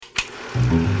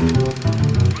Hello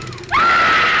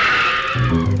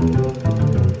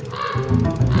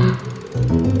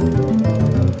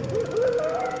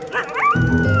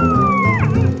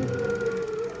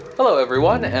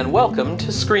everyone, and welcome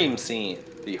to Scream Scene,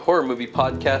 the horror movie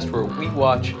podcast where we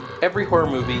watch every horror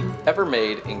movie ever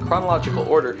made in chronological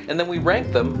order, and then we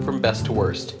rank them from best to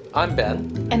worst. I'm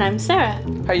Ben. And I'm Sarah.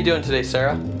 How you doing today,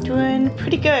 Sarah? Doing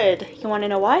pretty good. You want to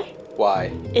know why?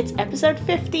 Why? It's episode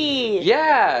 50!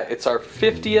 Yeah, it's our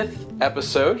 50th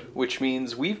episode, which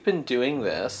means we've been doing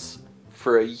this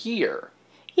for a year.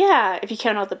 Yeah, if you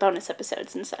count all the bonus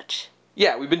episodes and such.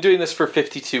 Yeah, we've been doing this for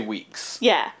 52 weeks.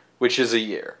 Yeah. Which is a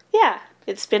year. Yeah,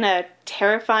 it's been a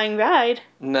terrifying ride.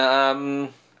 I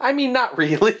mean, not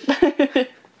really.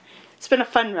 It's been a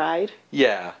fun ride.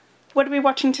 Yeah. What are we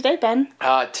watching today, Ben?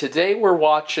 Today we're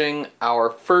watching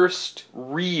our first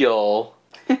real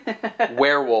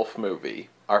werewolf movie.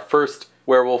 Our first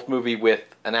werewolf movie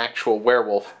with an actual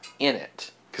werewolf in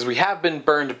it. Because we have been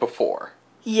burned before.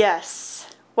 Yes.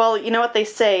 Well, you know what they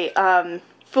say,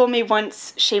 fool me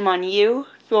once, shame on you.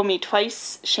 Fool me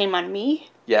twice, shame on me.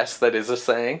 Yes, that is a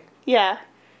saying. Yeah.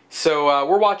 So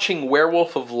we're watching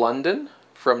Werewolf of London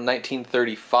from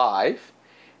 1935.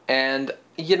 And,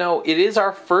 you know, it is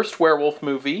our first werewolf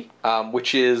movie,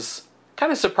 which is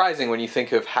kind of surprising when you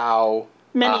think of how...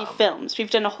 Many films. We've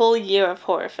done a whole year of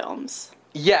horror films.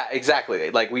 Yeah,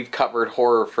 exactly. Like, we've covered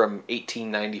horror from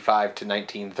 1895 to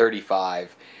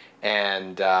 1935.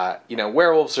 And, you know,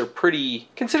 werewolves are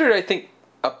considered, I think,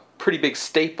 a pretty big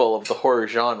staple of the horror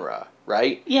genre,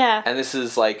 right? Yeah. And this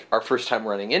is, like, our first time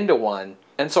running into one.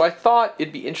 And so I thought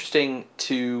it'd be interesting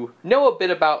to know a bit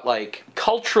about, like,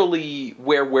 culturally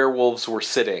where werewolves were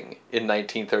sitting in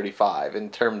 1935 in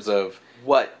terms of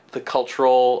what the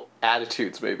cultural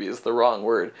attitudes, maybe is the wrong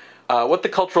word, what the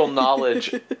cultural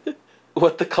knowledge...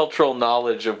 what the cultural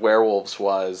knowledge of werewolves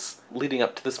was leading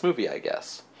up to this movie, I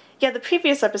guess. Yeah, the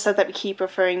previous episode that we keep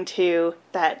referring to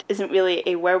that isn't really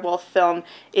a werewolf film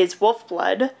is Wolf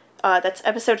Blood. That's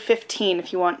episode 15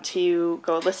 if you want to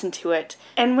go listen to it.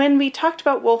 And when we talked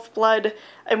about Wolf Blood,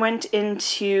 I went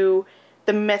into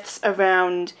the myths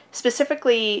around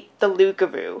specifically the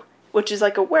loup-garou, which is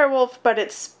like a werewolf, but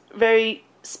it's very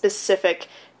specific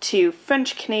to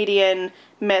French-Canadian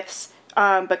myths,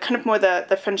 but kind of more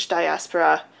the French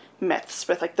diaspora myths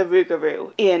with like the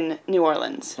rougarou in New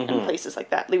Orleans and places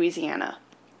like that, Louisiana.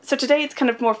 So today it's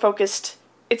kind of more focused,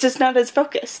 it's just not as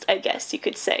focused, I guess you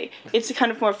could say. It's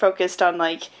kind of more focused on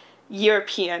like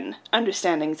European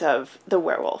understandings of the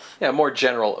werewolf. Yeah, more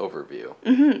general overview.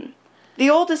 Mm-hmm. The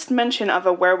oldest mention of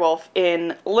a werewolf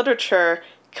in literature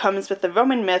comes with the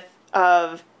Roman myth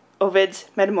of Ovid's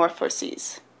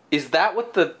Metamorphoses. Is that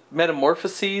what the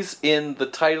Metamorphoses in the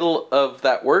title of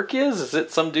that work is? Is it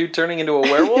some dude turning into a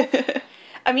werewolf?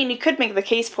 I mean, you could make the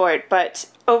case for it, but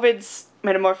Ovid's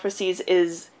Metamorphoses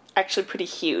is actually pretty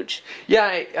huge.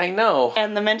 Yeah, I know.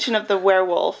 And the mention of the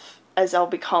werewolf, as I'll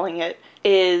be calling it,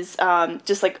 is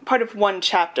just like part of one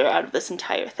chapter out of this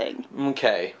entire thing.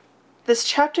 Okay. This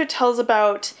chapter tells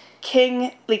about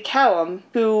King Lycaon,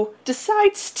 who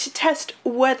decides to test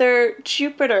whether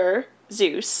Jupiter,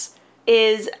 Zeus,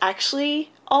 is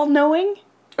actually all-knowing.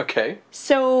 Okay.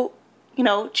 So, you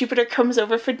know, Jupiter comes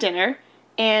over for dinner,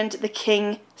 and the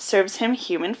king serves him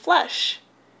human flesh.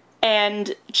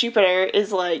 And Jupiter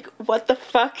is like, what the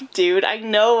fuck, dude? I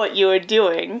know what you are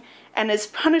doing. And as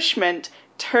punishment,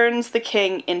 turns the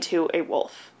king into a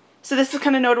wolf. So this is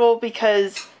kind of notable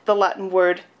because the Latin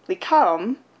word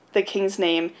Lycaon, the king's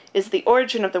name, is the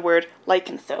origin of the word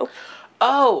lycanthrope.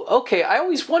 Oh, okay. I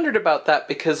always wondered about that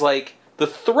because, like, the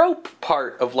thrope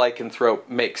part of lycanthrope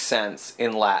makes sense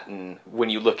in Latin when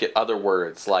you look at other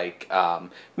words like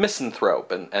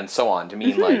misanthrope and so on to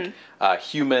mean like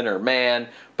human or man.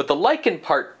 But the lichen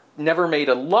part never made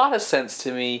a lot of sense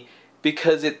to me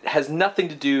because it has nothing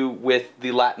to do with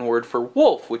the Latin word for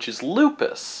wolf, which is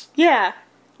lupus. Yeah,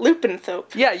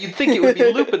 lupinthrope. Yeah, you'd think it would be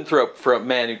lupinthrope for a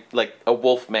man, who, like a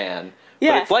wolf man.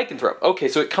 Yeah. But it's lycanthrope. Okay,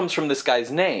 so it comes from this guy's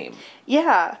name.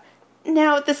 Yeah.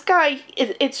 Now, this guy,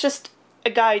 it's just a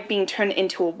guy being turned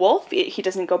into a wolf. He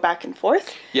doesn't go back and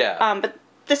forth. Yeah. But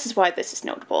this is why this is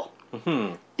notable.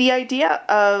 Mm-hmm. The idea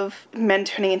of men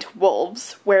turning into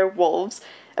wolves, werewolves,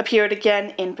 appeared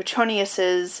again in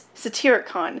Petronius's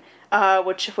Satyricon,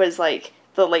 which was like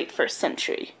the late 1st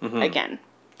century again.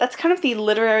 That's kind of the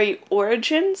literary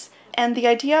origins, and the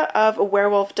idea of a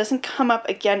werewolf doesn't come up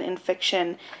again in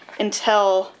fiction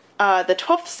until the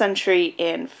 12th century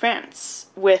in France,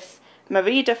 with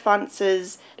Marie de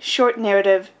France's short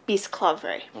narrative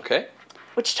Bisclavre. Okay.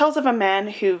 Which tells of a man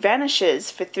who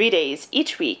vanishes for 3 days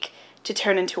each week to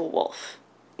turn into a wolf.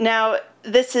 Now,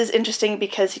 this is interesting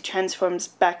because he transforms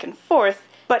back and forth,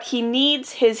 but he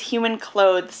needs his human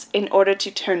clothes in order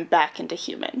to turn back into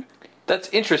human. That's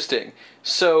interesting.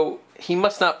 So he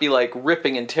must not be like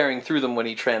ripping and tearing through them when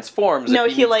he transforms. No,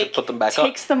 if he needs like to put them back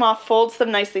takes them off, folds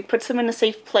them nicely, puts them in a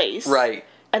safe place. Right.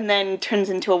 And then turns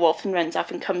into a wolf and runs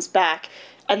off and comes back.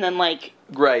 And then like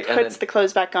right, puts the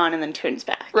clothes back on and then turns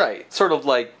back. Right. Sort of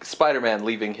like Spider-Man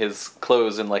leaving his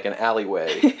clothes in like an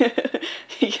alleyway.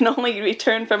 He can only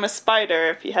return from a spider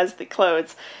if he has the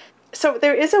clothes. So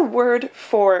there is a word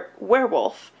for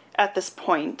werewolf at this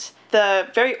point. The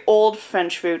very old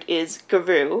French root is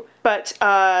garou, but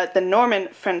the Norman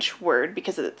French word,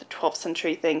 because of the 12th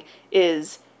century thing,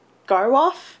 is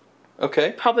garwoff.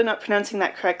 Okay. Probably not pronouncing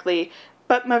that correctly,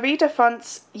 but Marie de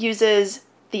France uses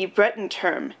the Breton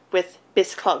term with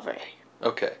bisclavre.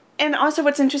 Okay. And also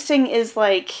what's interesting is,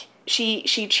 like, she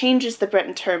changes the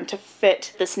Breton term to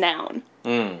fit this noun.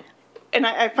 Mm. And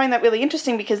I find that really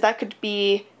interesting because that could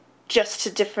be just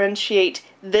to differentiate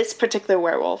this particular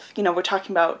werewolf. You know, we're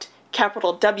talking about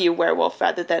capital W werewolf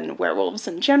rather than werewolves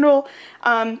in general.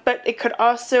 But it could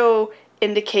also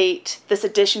indicate this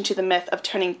addition to the myth of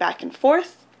turning back and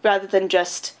forth rather than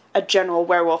just a general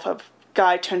werewolf of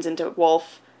guy turns into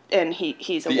wolf and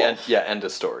he's a wolf. End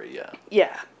of story, yeah.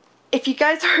 Yeah. If you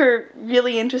guys are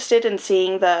really interested in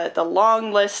seeing the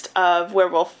long list of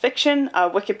werewolf fiction,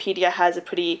 Wikipedia has a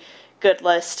pretty good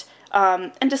list.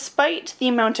 And despite the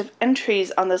amount of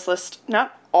entries on this list,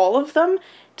 not all of them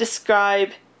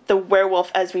describe the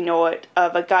werewolf as we know it,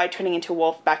 of a guy turning into a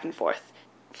wolf back and forth.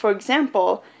 For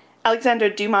example, Alexander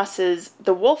Dumas's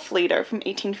The Wolf Leader from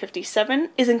 1857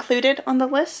 is included on the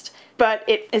list, but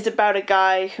it is about a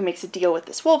guy who makes a deal with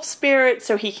this wolf spirit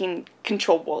so he can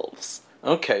control wolves.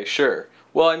 Okay, sure.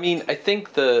 Well, I mean, I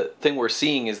think the thing we're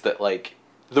seeing is that, like,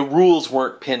 the rules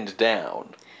weren't pinned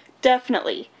down.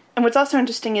 Definitely. And what's also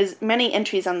interesting is many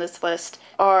entries on this list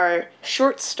are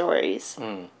short stories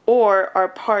or are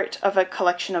part of a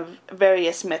collection of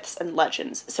various myths and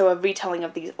legends, so a retelling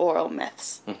of these oral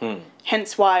myths. Mm-hmm.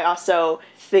 Hence why also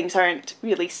things aren't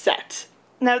really set.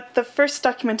 Now, the first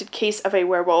documented case of a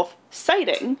werewolf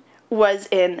sighting was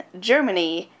in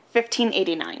Germany,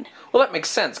 1589. Well, that makes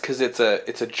sense, because it's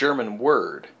a German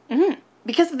word. Mm-hmm.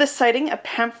 Because of this sighting, a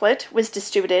pamphlet was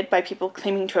distributed by people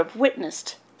claiming to have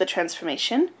witnessed the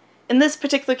transformation. In this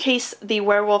particular case, the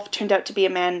werewolf turned out to be a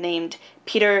man named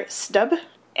Peter Stubb.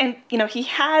 And, you know, he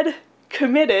had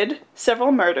committed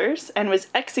several murders and was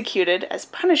executed as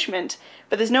punishment,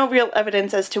 but there's no real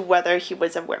evidence as to whether he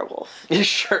was a werewolf.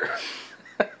 Sure.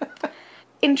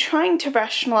 In trying to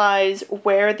rationalize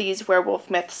where these werewolf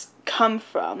myths come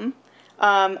from,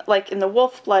 like in the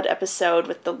Wolf Blood episode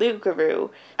with the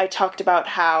Loup-garou, I talked about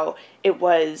how it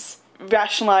was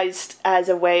rationalized as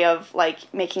a way of,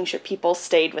 like, making sure people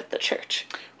stayed with the church.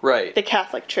 Right. The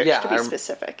Catholic Church, to be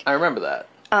specific. I remember that.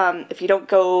 If you don't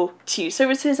go to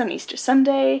services on Easter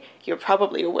Sunday, you're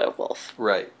probably a werewolf.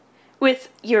 Right. With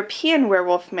European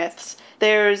werewolf myths,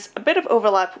 there's a bit of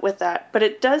overlap with that, but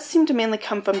it does seem to mainly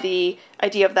come from the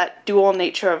idea of that dual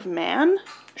nature of man.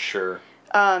 Sure.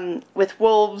 With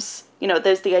wolves, you know,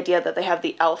 there's the idea that they have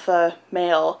the alpha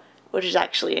male, which is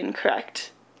actually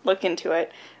incorrect. Look into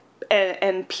it.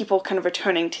 And people kind of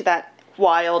returning to that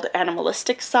wild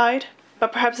animalistic side.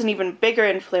 But perhaps an even bigger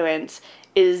influence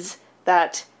is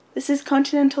that this is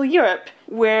continental Europe,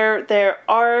 where there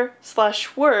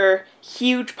are/were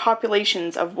huge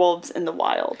populations of wolves in the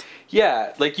wild.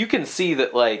 Yeah, like, you can see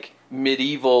that, like,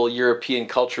 medieval European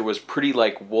culture was pretty,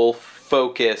 like,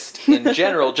 wolf-focused in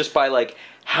general, just by, like,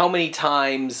 how many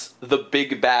times the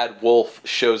big bad wolf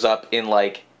shows up in,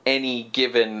 like, any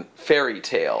given fairy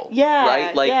tale. Yeah,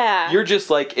 right? Like, yeah. you're just,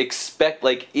 like,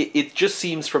 it just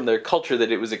seems from their culture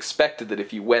that it was expected that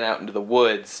if you went out into the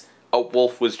woods, a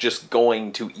wolf was just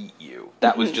going to eat you.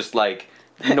 That was just, like,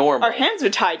 normal. Our hands were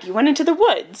tied. You went into the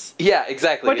woods. Yeah,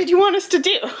 exactly. What did you want us to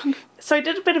do? So I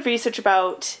did a bit of research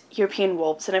about European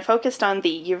wolves, and I focused on the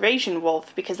Eurasian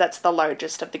wolf because that's the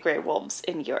largest of the grey wolves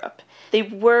in Europe. They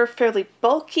were fairly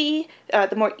bulky.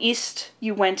 The more east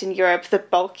you went in Europe, the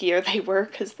bulkier they were,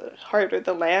 because the harder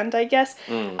the land, I guess.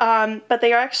 But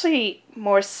they are actually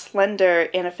more slender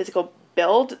in a physical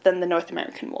build than the North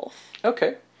American wolf.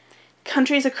 Okay.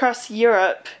 Countries across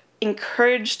Europe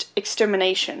encouraged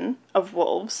extermination of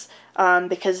wolves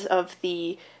because of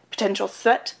the potential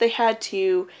threat they had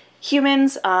to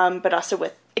humans, but also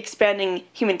with expanding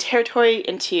human territory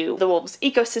into the wolves'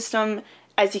 ecosystem,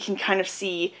 as you can kind of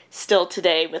see still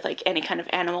today with, like, any kind of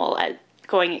animal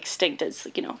going extinct as,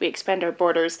 you know, we expand our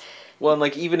borders. Well, and,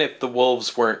 like, even if the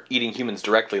wolves weren't eating humans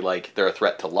directly, like, they're a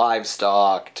threat to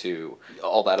livestock, to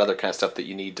all that other kind of stuff that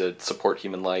you need to support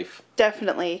human life.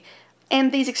 Definitely.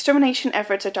 And these extermination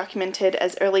efforts are documented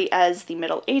as early as the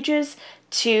Middle Ages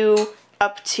to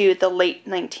up to the late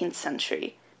 19th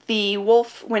century. The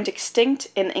wolf went extinct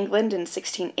in England in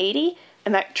 1680,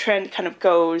 and that trend kind of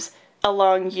goes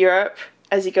along Europe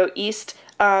as you go east.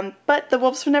 But the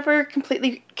wolves were never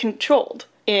completely controlled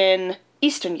in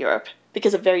Eastern Europe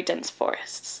because of very dense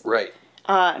forests. Right.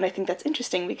 And I think that's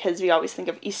interesting because we always think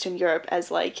of Eastern Europe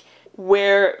as like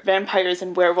where vampires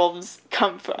and werewolves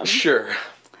come from. Sure.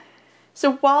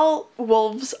 So while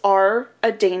wolves are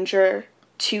a danger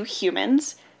to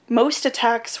humans, most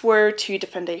attacks were to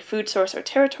defend a food source or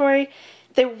territory.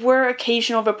 There were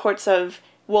occasional reports of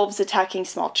wolves attacking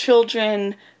small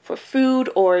children for food,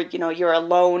 or, you're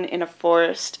alone in a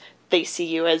forest, they see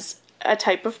you as a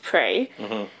type of prey.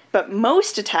 Mm-hmm. But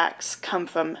most attacks come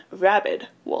from rabid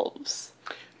wolves.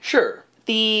 Sure.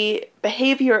 The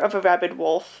behavior of a rabid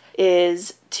wolf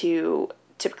is to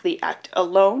typically act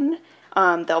alone.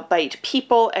 They'll bite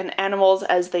people and animals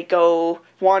as they go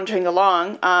wandering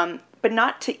along, but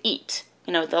not to eat.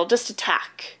 They'll just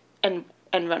attack and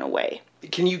run away.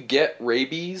 Can you get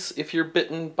rabies if you're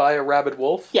bitten by a rabid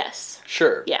wolf? Yes.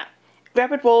 Sure. Yeah.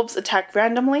 Rabid wolves attack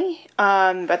randomly,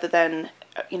 rather than,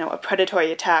 a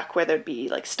predatory attack where there'd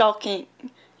be, stalking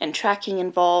and tracking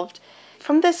involved.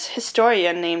 From this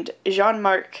historian named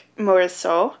Jean-Marc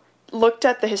Morisot, looked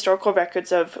at the historical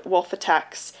records of wolf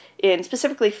attacks in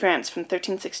specifically France from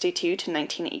 1362 to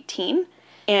 1918,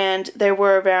 and there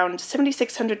were around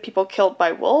 7,600 people killed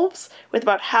by wolves, with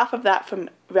about half of that from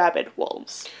rabid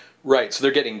wolves. Right, so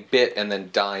they're getting bit and then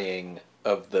dying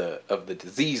of the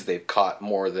disease they've caught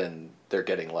more than they're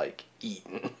getting,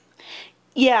 eaten.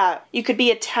 Yeah, you could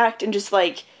be attacked and just,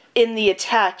 in the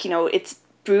attack, it's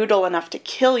brutal enough to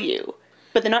kill you,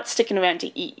 but they're not sticking around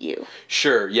to eat you.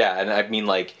 Sure, yeah, and I mean,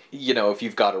 if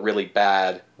you've got a really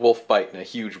bad wolf bite and a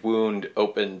huge wound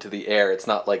open to the air, it's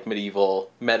not like medieval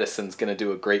medicine's gonna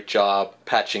do a great job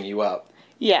patching you up.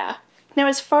 Yeah. Now,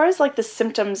 as far as, the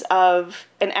symptoms of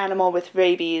an animal with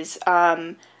rabies,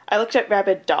 I looked at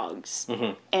rabid dogs,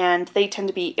 mm-hmm. and they tend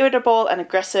to be irritable and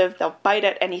aggressive. They'll bite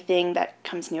at anything that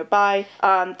comes nearby.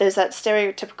 There's that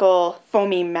stereotypical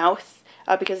foamy mouth,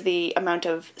 because the amount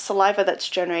of saliva that's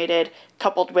generated,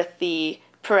 coupled with the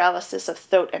paralysis of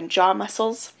throat and jaw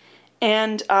muscles.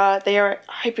 And they are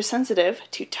hypersensitive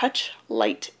to touch,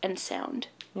 light, and sound.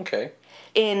 Okay.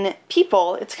 In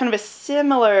people, it's kind of a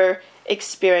similar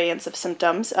experience of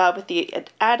symptoms, with the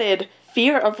added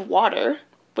fear of water,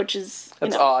 which is...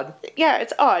 That's odd. Yeah,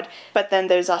 it's odd. But then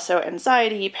there's also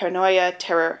anxiety, paranoia,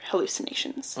 terror,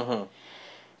 hallucinations. Mm-hmm.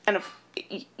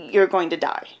 And you're going to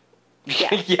die.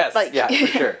 Yeah. Yes, for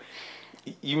sure.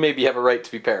 You maybe have a right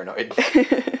to be paranoid.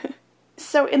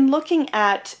 So in looking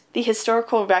at the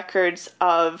historical records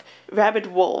of rabid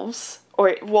wolves,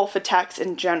 or wolf attacks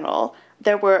in general,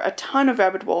 there were a ton of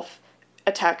rabid wolf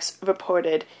attacks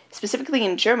reported, specifically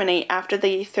in Germany after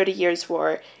the 30 Years'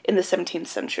 War in the 17th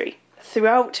century.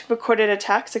 Throughout recorded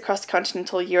attacks across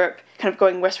continental Europe, kind of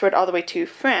going westward all the way to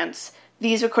France,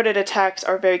 these recorded attacks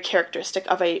are very characteristic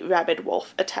of a rabid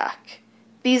wolf attack.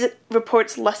 These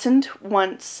reports lessened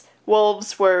once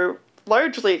wolves were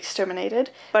largely exterminated,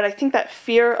 but I think that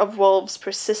fear of wolves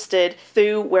persisted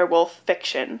through werewolf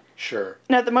fiction. Sure.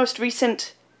 Now, the most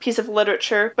recent piece of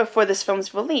literature before this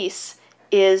film's release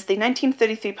is the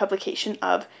 1933 publication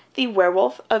of The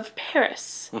Werewolf of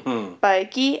Paris by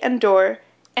Guy Endore,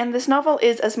 and this novel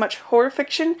is as much horror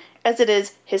fiction as it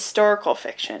is historical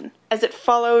fiction, as it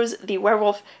follows the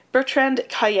werewolf Bertrand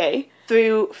Caillet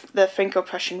through the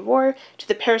Franco-Prussian War to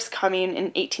the Paris Commune in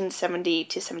 1870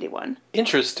 to 71.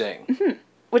 Interesting. Mm-hmm.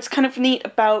 What's kind of neat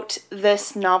about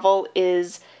this novel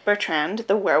is Bertrand,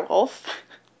 the werewolf,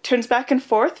 turns back and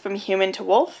forth from human to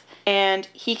wolf, and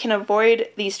he can avoid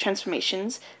these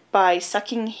transformations by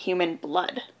sucking human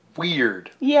blood.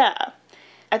 Weird. Yeah.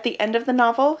 At the end of the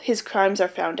novel, his crimes are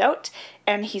found out,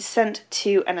 and he's sent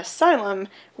to an asylum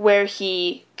where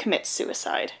he commits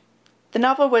suicide. The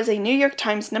novel was a New York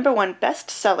Times #1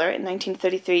 bestseller in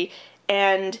 1933,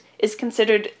 and is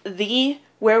considered the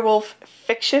werewolf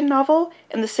fiction novel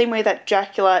in the same way that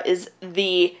Dracula is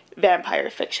the vampire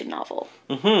fiction novel.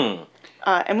 Mm-hmm.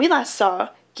 And we last saw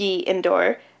Guy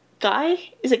Endore.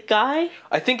 Guy? Is it Guy?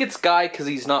 I think it's Guy because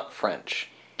he's not French.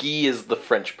 Guy is the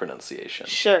French pronunciation.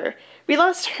 Sure. We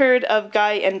last heard of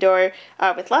Guy Endore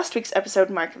with last week's episode,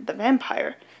 Mark of the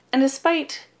Vampire. And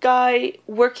despite Guy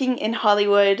working in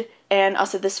Hollywood, and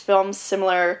also this film's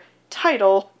similar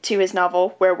title to his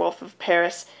novel, Werewolf of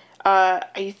Paris,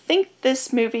 I think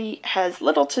this movie has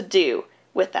little to do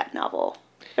with that novel.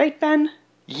 Right, Ben?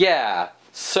 Yeah.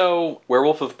 So,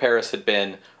 Werewolf of Paris had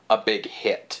been a big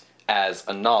hit as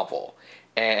a novel.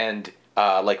 And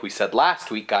Like we said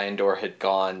last week, Guy had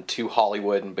gone to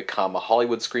Hollywood and become a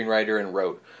Hollywood screenwriter and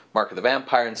wrote Mark of the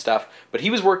Vampire and stuff, but he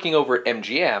was working over at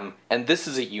MGM, and this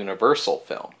is a Universal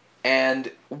film.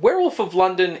 And Werewolf of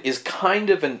London is kind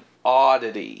of an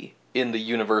oddity in the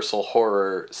Universal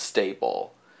horror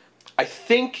stable. I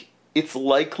think it's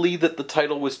likely that the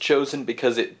title was chosen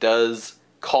because it does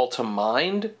call to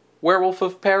mind Werewolf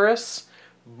of Paris,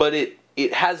 but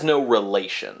it has no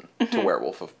relation to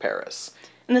Werewolf of Paris.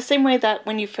 In the same way that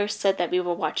when you first said that we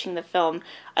were watching the film,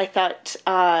 I thought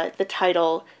the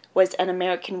title was An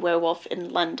American Werewolf in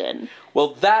London.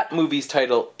 Well, that movie's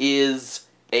title is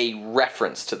a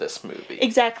reference to this movie.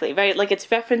 Exactly, right? Like, it's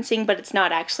referencing, but it's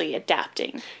not actually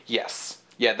adapting. Yes.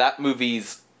 Yeah, that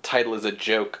movie's title is a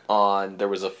joke on... There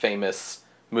was a famous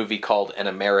movie called An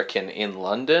American in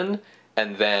London,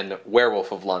 and then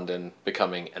Werewolf of London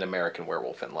becoming An American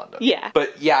Werewolf in London. Yeah.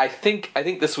 But yeah, I think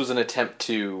this was an attempt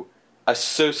to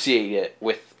associate it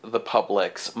with the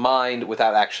public's mind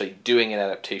without actually doing an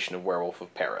adaptation of Werewolf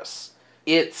of Paris.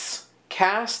 Its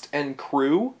cast and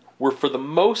crew were for the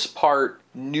most part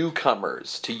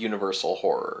newcomers to Universal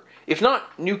horror. If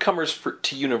not newcomers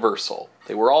to Universal.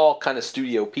 They were all kind of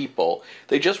studio people.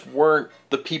 They just weren't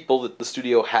the people that the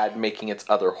studio had making its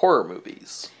other horror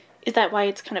movies. Is that why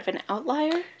it's kind of an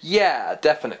outlier? Yeah,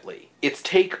 definitely. Its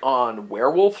take on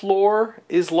werewolf lore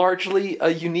is largely a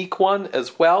unique one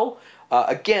as well.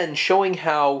 Again, showing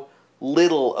how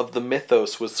little of the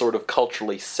mythos was sort of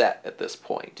culturally set at this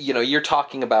point. You know, you're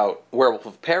talking about Werewolf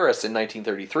of Paris in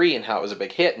 1933 and how it was a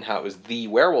big hit and how it was the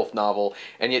werewolf novel,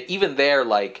 and yet even there,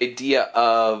 like, idea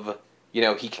of, you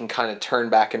know, he can kind of turn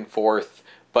back and forth,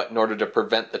 but in order to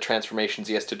prevent the transformations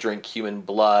he has to drink human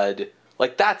blood.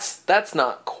 Like, that's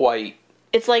not quite...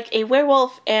 It's like a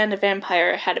werewolf and a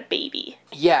vampire had a baby.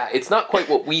 Yeah, it's not quite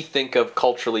what we think of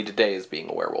culturally today as being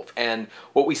a werewolf. And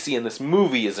what we see in this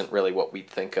movie isn't really what we'd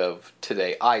think of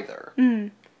today either.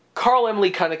 Carl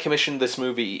Laemmle kind of commissioned this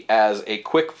movie as a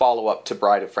quick follow-up to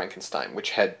Bride of Frankenstein,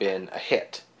 which had been a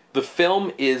hit. The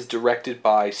film is directed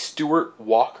by Stuart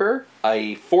Walker,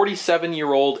 a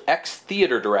 47-year-old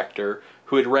ex-theater director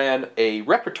who had ran a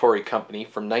repertory company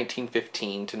from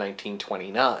 1915 to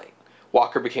 1929.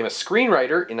 Walker became a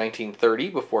screenwriter in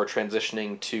 1930 before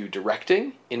transitioning to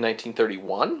directing in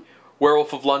 1931.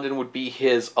 Werewolf of London would be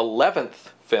his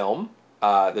 11th film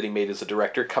that he made as a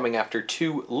director, coming after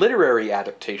two literary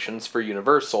adaptations for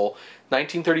Universal,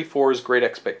 1934's Great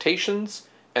Expectations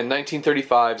and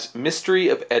 1935's Mystery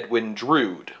of Edwin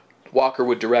Drood. Walker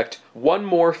would direct one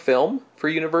more film for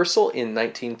Universal in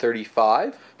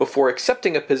 1935 before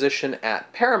accepting a position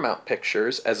at Paramount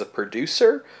Pictures as a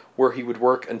producer, where he would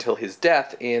work until his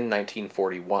death in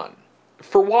 1941.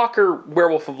 For Walker,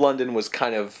 Werewolf of London was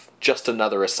kind of just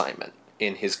another assignment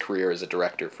in his career as a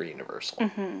director for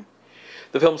Universal.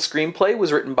 The film's screenplay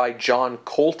was written by John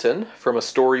Colton from a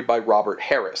story by Robert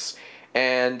Harris,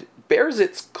 and bears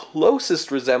its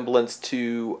closest resemblance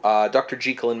to Dr.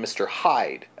 Jekyll and Mr.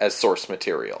 Hyde as source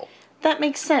material. That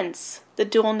makes sense. The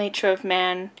dual nature of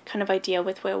man kind of idea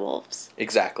with werewolves.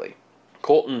 Exactly.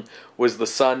 Colton was the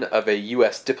son of a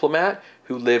U.S. diplomat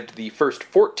who lived the first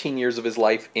 14 years of his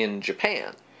life in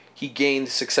Japan. He gained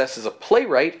success as a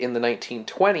playwright in the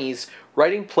 1920s,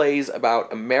 writing plays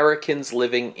about Americans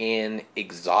living in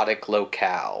exotic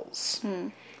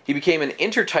locales. He became an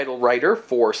intertitle writer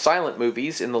for silent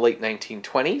movies in the late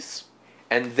 1920s,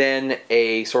 and then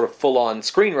a sort of full-on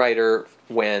screenwriter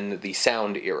when the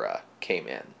sound era came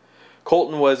in.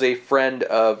 Colton was a friend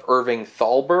of Irving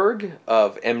Thalberg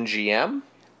of MGM,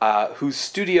 whose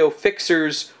studio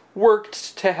fixers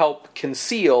worked to help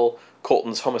conceal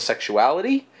Colton's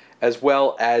homosexuality, as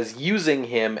well as using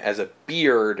him as a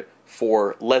beard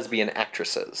for lesbian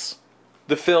actresses.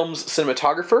 The film's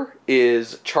cinematographer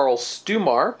is Charles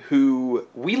Stumar, who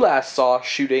we last saw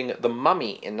shooting The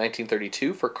Mummy in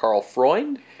 1932 for Karl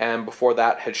Freund, and before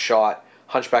that had shot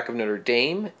Hunchback of Notre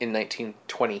Dame in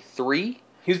 1923.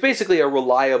 He was basically a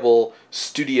reliable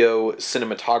studio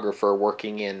cinematographer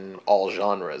working in all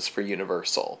genres for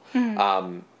Universal.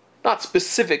 Not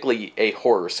specifically a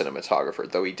horror cinematographer,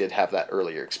 though he did have that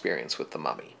earlier experience with The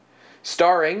Mummy.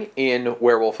 Starring in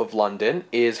Werewolf of London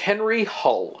is Henry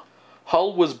Hull.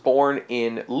 Hull was born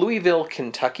in Louisville,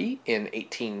 Kentucky in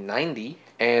 1890,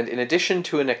 and in addition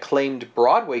to an acclaimed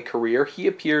Broadway career, he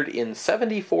appeared in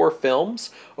 74 films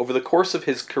over the course of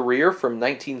his career from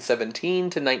 1917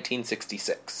 to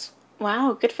 1966.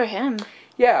 Wow, good for him.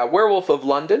 Yeah, Werewolf of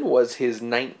London was his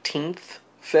 19th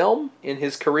film in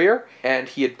his career, and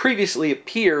he had previously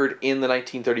appeared in the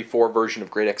 1934 version of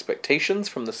Great Expectations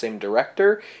from the same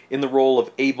director in the role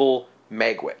of Abel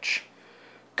Magwitch.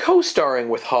 Co-starring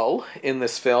with Hull in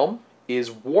this film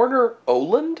is Warner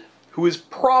Oland, who is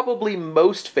probably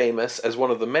most famous as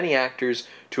one of the many actors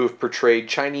to have portrayed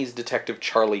Chinese detective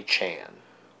Charlie Chan.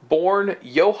 Born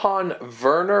Johan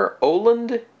Werner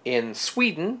Oland in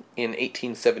Sweden in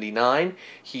 1879,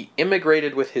 he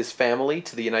immigrated with his family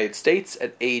to the United States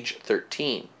at age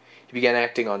 13. He began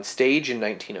acting on stage in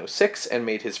 1906 and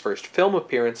made his first film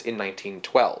appearance in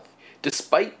 1912.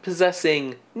 Despite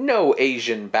possessing no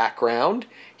Asian background,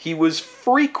 he was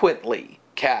frequently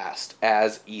cast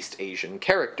as East Asian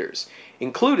characters,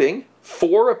 including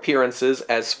 4 appearances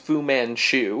as Fu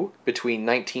Manchu between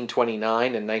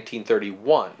 1929 and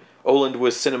 1931. Oland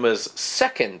was cinema's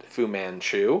second Fu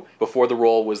Manchu, before the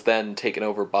role was then taken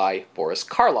over by Boris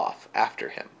Karloff after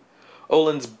him.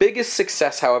 Oland's biggest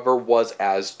success, however, was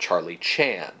as Charlie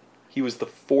Chan. He was the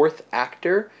 4th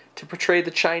actor to portray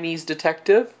the Chinese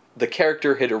detective. The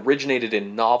character had originated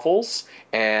in novels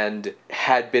and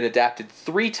had been adapted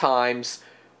 3 times,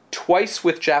 twice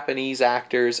with Japanese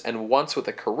actors and once with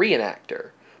a Korean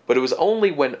actor. But it was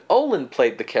only when Oland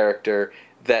played the character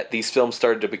that these films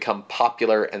started to become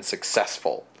popular and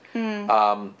successful.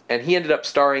 And he ended up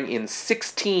starring in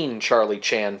 16 Charlie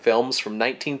Chan films from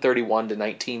 1931 to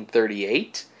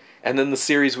 1938, and then the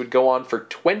series would go on for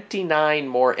 29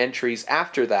 more entries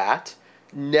after that,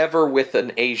 never with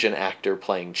an Asian actor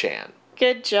playing Chan.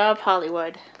 Good job,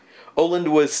 Hollywood.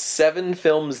 Oland was 7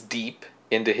 films deep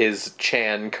into his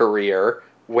Chan career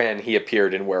when he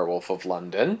appeared in Werewolf of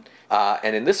London,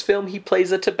 and in this film he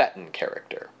plays a Tibetan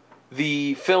character.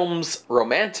 The film's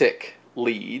romantic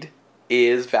lead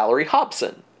is Valerie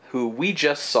Hobson, who we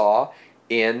just saw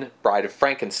in Bride of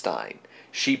Frankenstein.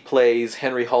 She plays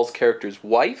Henry Hull's character's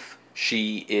wife.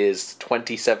 She is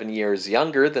 27 years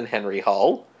younger than Henry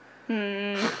Hull.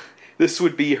 This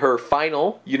would be her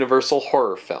final Universal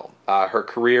horror film. Her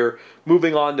career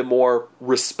moving on to more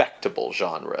respectable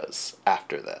genres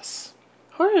after this.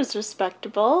 Horror's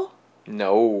respectable.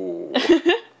 No.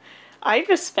 I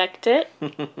respect it.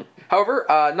 However,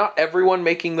 not everyone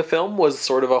making the film was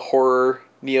sort of a horror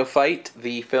neophyte.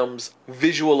 The film's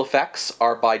visual effects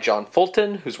are by John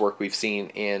Fulton, whose work we've seen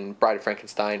in Bride of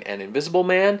Frankenstein and Invisible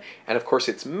Man, and of course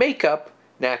its makeup,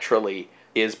 naturally,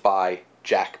 is by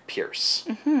Jack Pierce.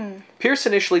 Pierce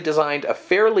initially designed a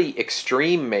fairly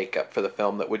extreme makeup for the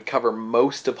film that would cover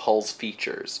most of Hull's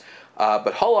features,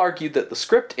 but Hull argued that the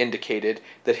script indicated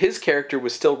that his character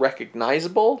was still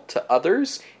recognizable to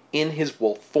others in his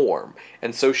wolf form,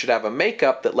 and so should have a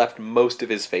makeup that left most of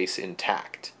his face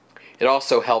intact. It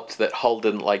also helped that Hull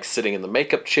didn't like sitting in the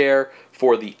makeup chair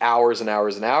for the hours and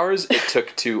hours and hours it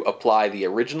took to apply the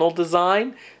original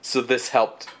design, so this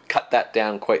helped cut that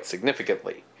down quite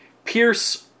significantly.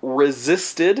 Pierce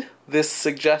resisted this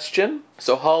suggestion,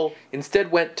 so Hull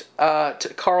instead went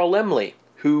to Carl Laemmle,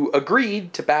 who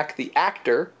agreed to back the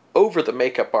actor over the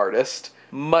makeup artist,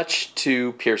 much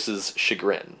to Pierce's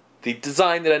chagrin. The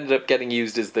design that ended up getting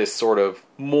used is this sort of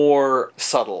more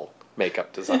subtle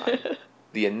makeup design.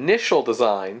 The initial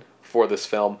design for this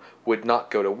film would not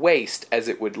go to waste, as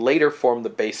it would later form the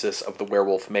basis of the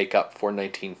werewolf makeup for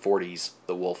 1940's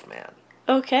The Wolfman.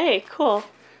 Okay, cool.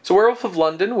 So Werewolf of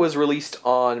London was released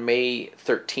on May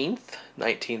 13th,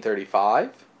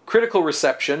 1935. Critical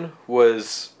reception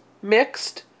was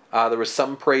mixed. There was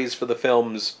some praise for the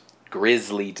film's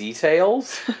grisly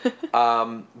details,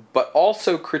 but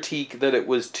also critique that it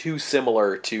was too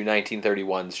similar to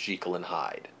 1931's Jekyll and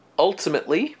Hyde.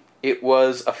 Ultimately, it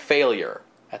was a failure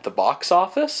at the box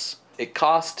office. It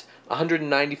cost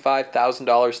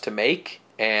 $195,000 to make,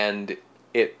 and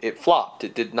it flopped.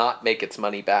 It did not make its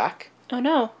money back. Oh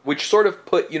no. Which sort of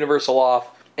put Universal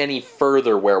off any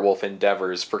further werewolf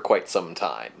endeavors for quite some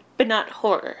time. But not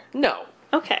horror. No.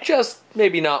 Okay. Just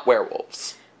maybe not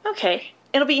werewolves. Okay.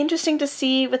 It'll be interesting to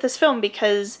see with this film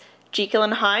because Jekyll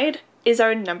and Hyde is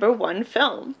our #1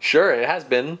 film. Sure, it has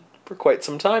been for quite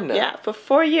some time now. Yeah, for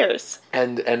 4 years.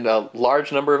 And a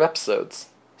large number of episodes.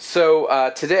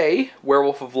 So today,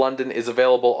 Werewolf of London is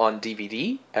available on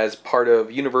DVD as part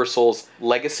of Universal's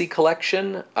Legacy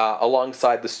Collection,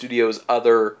 alongside the studio's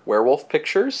other werewolf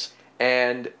pictures.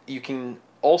 And you can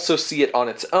also see it on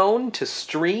its own to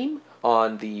stream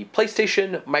on the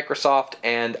PlayStation, Microsoft,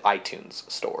 and iTunes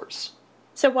stores.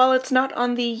 So while it's not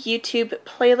on the YouTube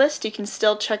playlist, you can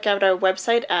still check out our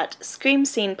website at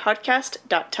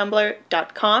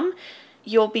screamscenepodcast.tumblr.com.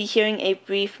 You'll be hearing a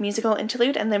brief musical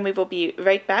interlude, and then we will be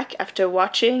right back after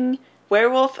watching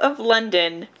Werewolf of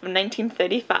London from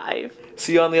 1935.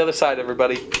 See you on the other side,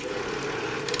 everybody.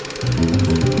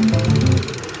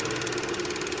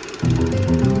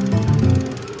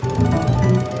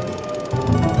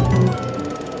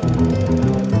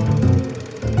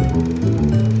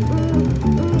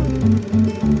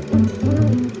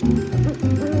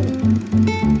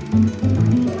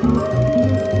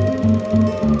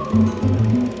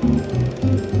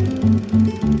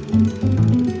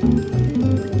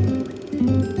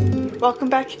 Welcome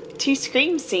back to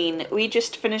Scream Scene. We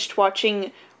just finished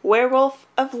watching Werewolf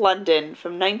of London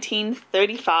from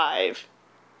 1935.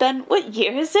 Ben, what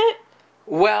year is it?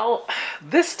 Well,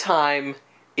 this time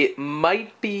it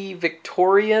might be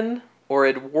Victorian or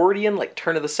Edwardian, like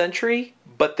turn of the century,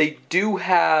 but they do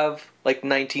have like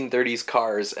 1930s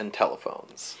cars and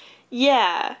telephones.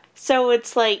 Yeah, so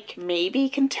it's like maybe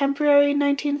contemporary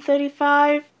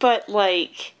 1935, but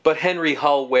like... But Henry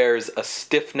Hull wears a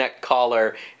stiff neck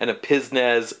collar and a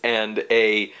pince-nez and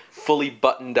a fully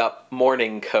buttoned up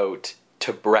morning coat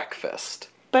to breakfast.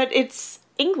 But it's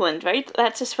England, right?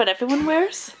 That's just what everyone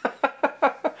wears?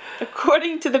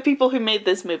 According to the people who made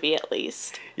this movie, at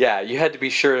least. Yeah, you had to be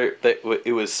sure that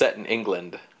it was set in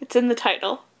England. It's in the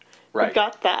title. Right. We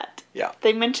got that. Yeah.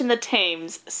 They mention the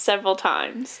Thames several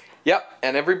times. Yep,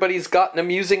 and everybody's got an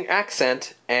amusing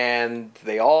accent, and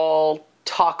they all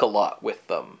talk a lot with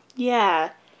them. Yeah.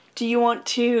 Do you want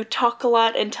to talk a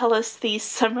lot and tell us the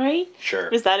summary? Sure.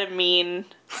 Was that a mean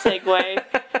segue?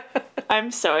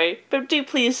 I'm sorry, but do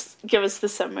please give us the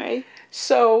summary.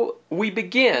 So, we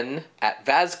begin at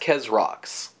Vasquez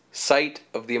Rocks, site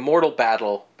of the immortal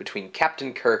battle between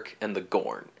Captain Kirk and the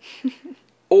Gorn.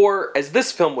 Or, as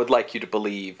this film would like you to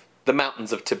believe, the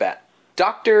mountains of Tibet.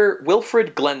 Dr.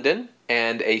 Wilfred Glendon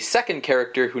and a second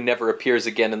character who never appears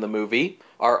again in the movie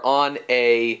are on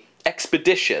a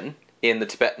expedition in the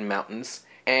Tibetan mountains,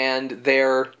 and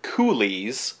their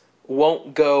coolies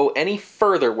won't go any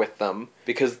further with them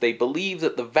because they believe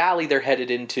that the valley they're headed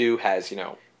into has,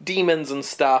 demons and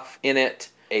stuff in it,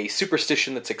 a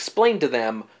superstition that's explained to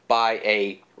them by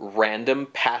a random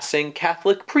passing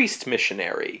Catholic priest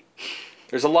missionary.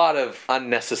 There's a lot of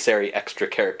unnecessary extra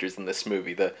characters in this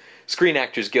movie. The Screen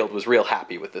Actors Guild was real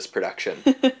happy with this production.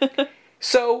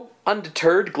 So,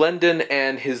 undeterred, Glendon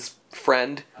and his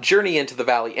friend journey into the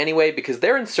valley anyway because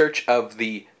they're in search of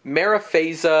the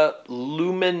Mariphasa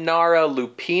luminara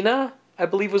lupina, I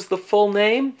believe was the full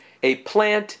name, a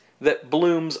plant that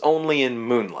blooms only in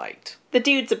moonlight. The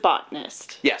dude's a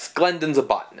botanist. Yes, Glendon's a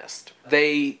botanist.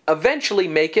 They eventually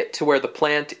make it to where the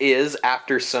plant is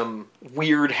after some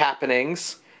weird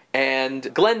happenings,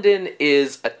 and Glendon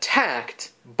is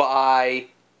attacked by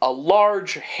a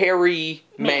large, hairy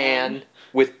man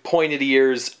with pointed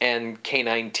ears and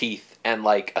canine teeth and,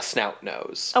 like, a snout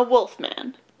nose. A wolf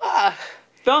man.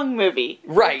 Wrong movie.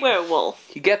 Right. A werewolf.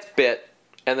 He gets bit,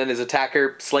 and then his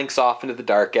attacker slinks off into the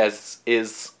dark, as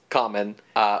is common.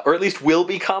 Or at least will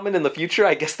be common in the future.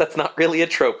 I guess that's not really a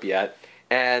trope yet.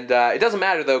 And it doesn't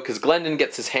matter, though, because Glendon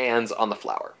gets his hands on the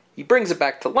flower. He brings it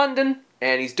back to London,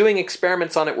 and he's doing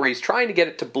experiments on it where he's trying to get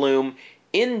it to bloom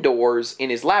indoors in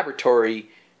his laboratory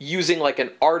using, like,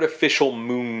 an artificial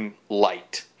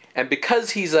moonlight. And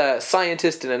because he's a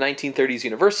scientist in a 1930s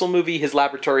Universal movie, his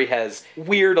laboratory has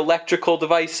weird electrical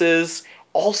devices.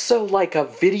 Also, like, a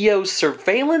video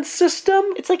surveillance system?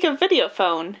 It's like a video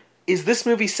phone. Is this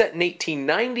movie set in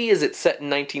 1890? Is it set in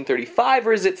 1935?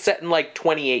 Or is it set in, like,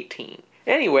 2018?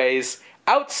 Anyways,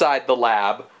 outside the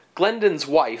lab, Glendon's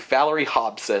wife, Valerie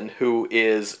Hobson, who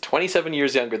is 27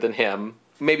 years younger than him,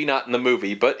 maybe not in the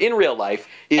movie, but in real life,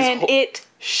 is... And it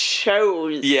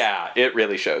shows. Yeah, it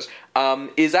really shows.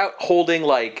 Is out holding,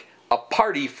 like, a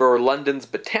party for London's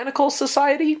Botanical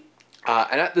Society.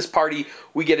 And at this party,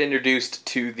 we get introduced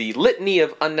to the litany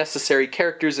of unnecessary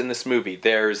characters in this movie.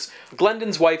 There's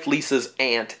Glendon's wife, Lisa's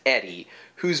aunt, Eddie,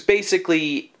 who's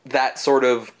basically that sort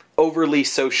of overly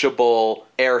sociable,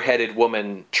 airheaded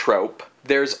woman trope.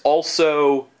 There's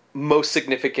also, most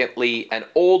significantly, an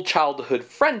old childhood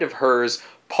friend of hers,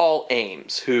 Paul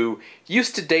Ames, who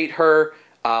used to date her,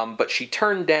 but she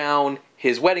turned down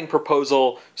his wedding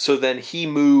proposal, so then he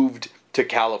moved to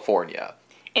California.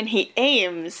 And he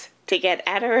aims to get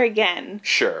at her again.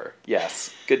 Sure,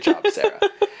 yes. Good job,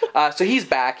 Sarah. So he's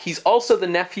back. He's also the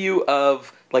nephew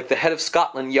of, like, the head of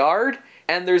Scotland Yard,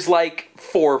 and there's, like,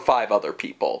 4 or 5 other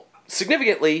people.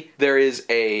 Significantly, there is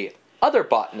a other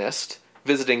botanist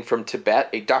visiting from Tibet,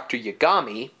 a Dr.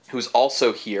 Yagami, who's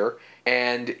also here,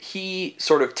 and he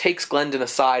sort of takes Glendon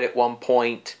aside at one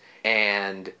point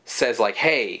and says, like,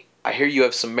 hey, I hear you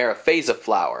have some Mariphasa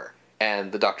flower.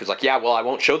 And the doctor's like, yeah, well, I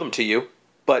won't show them to you.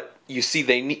 But you see,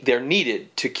 they're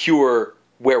needed to cure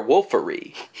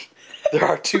werewolfery. There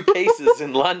are 2 cases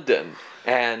in London.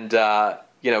 And,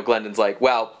 Glendon's like,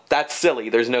 well, that's silly.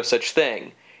 There's no such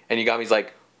thing. And Yagami's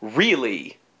like,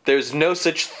 really? There's no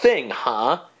such thing,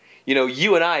 huh?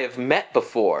 You and I have met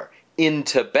before. In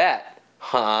Tibet,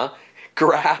 huh?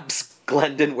 Grabs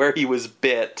Glendon where he was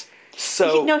bit.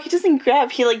 So... No, he doesn't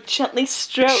grab. He, like, gently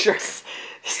strokes. Sure.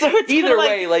 So it's either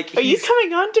way, like, are you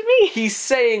coming on to me? He's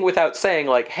saying without saying,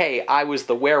 like, hey, I was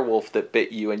the werewolf that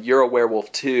bit you, and you're a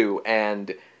werewolf too,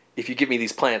 and, if you give me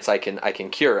these plants, I can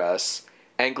cure us.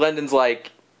 And Glendon's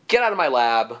like, get out of my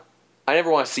lab. I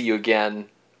never want to see you again.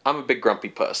 I'm a big grumpy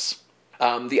puss.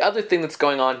 The other thing that's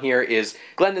going on here is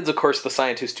Glendon's, of course, the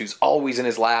scientist who's always in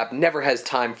his lab, never has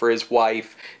time for his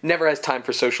wife, never has time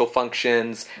for social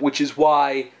functions, which is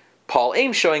why Paul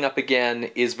Ames showing up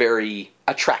again is very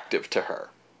attractive to her.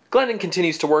 Glendon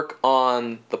continues to work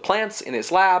on the plants in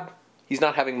his lab. He's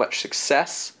not having much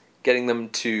success getting them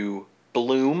to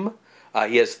bloom.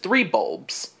 He has 3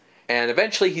 bulbs, and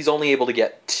eventually he's only able to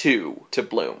get 2 to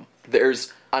bloom.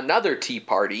 There's another tea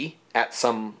party at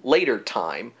some later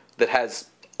time that has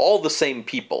all the same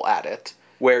people at it,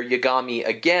 where Yagami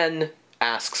again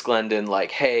asks Glendon,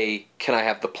 like, hey, can I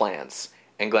have the plants?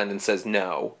 And Glendon says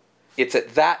no. It's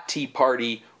at that tea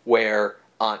party where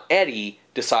Aunt Eddie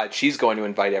decides she's going to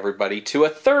invite everybody to a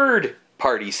third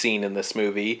party scene in this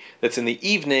movie that's in the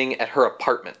evening at her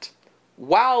apartment.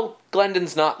 While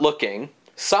Glendon's not looking,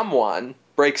 someone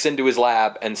breaks into his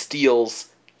lab and steals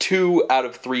 2 out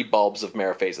of 3 bulbs of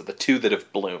Mariphasa, the 2 that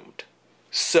have bloomed.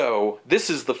 So, this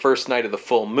is the first night of the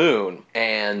full moon,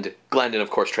 and Glendon, of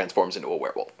course, transforms into a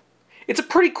werewolf. It's a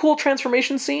pretty cool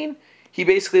transformation scene. He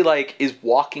basically, like, is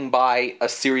walking by a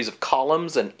series of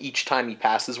columns, and each time he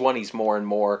passes one, he's more and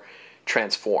more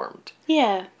transformed.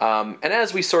 Yeah. And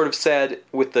as we sort of said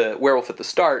with the werewolf at the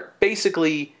start,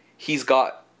 basically, he's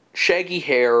got shaggy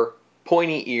hair,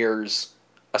 pointy ears,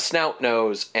 a snout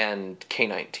nose, and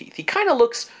canine teeth. He kind of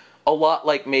looks a lot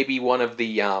like maybe one of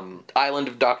the Island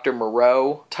of Dr.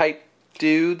 Moreau type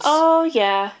dudes. Oh,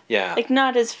 yeah. Yeah. Like,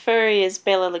 not as furry as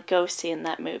Bela Lugosi in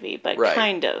that movie, but Right.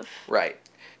 kind of. Right.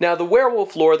 Now, the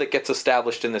werewolf lore that gets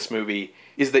established in this movie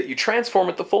is that you transform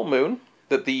at the full moon,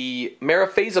 that the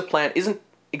Mariphasa plant isn't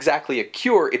exactly a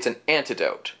cure, it's an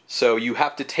antidote. So you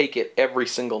have to take it every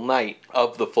single night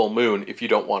of the full moon if you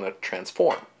don't want to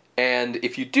transform. And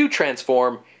if you do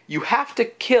transform, you have to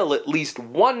kill at least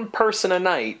 1 person a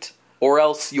night, or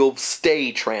else you'll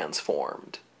stay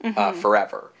transformed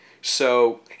forever.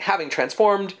 So, having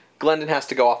transformed, Glendon has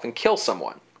to go off and kill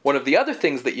someone. One of the other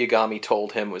things that Yagami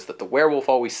told him was that the werewolf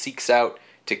always seeks out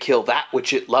to kill that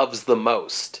which it loves the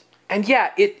most. And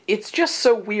yeah, it's just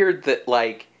so weird that,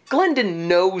 like, Glendon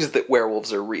knows that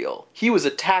werewolves are real. He was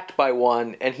attacked by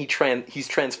one, and he's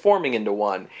transforming into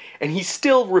one, and he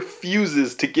still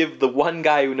refuses to give the one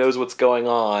guy who knows what's going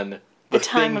on The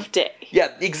time of day.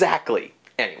 Yeah, exactly.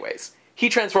 Anyways, he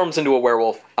transforms into a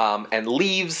werewolf and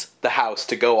leaves the house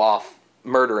to go off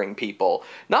murdering people,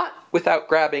 not without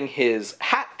grabbing his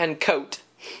hat and coat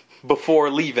before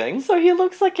leaving. So he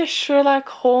looks like a Sherlock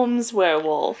Holmes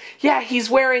werewolf. Yeah, he's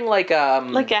wearing like a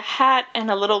hat and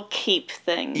a little cape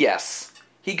thing. Yes.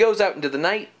 He goes out into the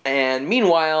night, and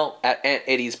meanwhile, at Aunt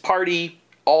Eddie's party,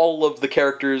 all of the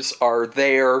characters are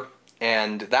there,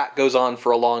 and that goes on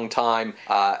for a long time.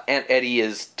 Aunt Eddie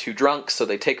is too drunk, so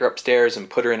they take her upstairs and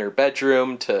put her in her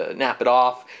bedroom to nap it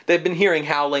off. They've been hearing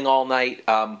howling all night,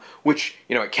 which,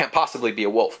 it can't possibly be a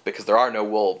wolf, because there are no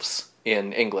wolves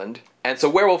in England. And so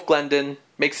Werewolf Glendon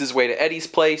makes his way to Eddie's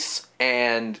place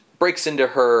and breaks into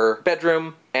her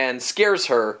bedroom and scares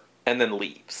her and then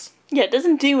leaves. Yeah, it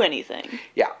doesn't do anything.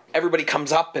 Yeah, everybody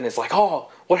comes up and is like, oh,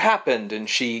 what happened? And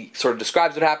she sort of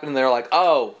describes what happened and they're like,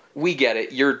 oh, we get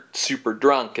it. You're super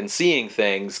drunk and seeing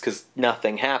things because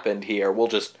nothing happened here. We'll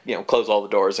just, close all the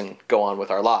doors and go on with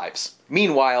our lives.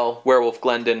 Meanwhile, Werewolf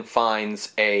Glendon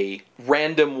finds a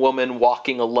random woman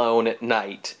walking alone at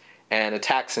night and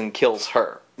attacks and kills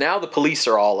her. Now the police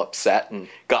are all upset and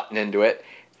gotten into it.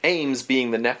 Ames,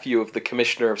 being the nephew of the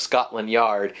Commissioner of Scotland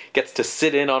Yard, gets to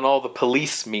sit in on all the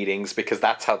police meetings because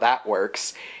that's how that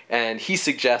works. And he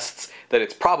suggests that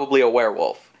it's probably a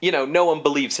werewolf. No one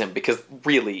believes him because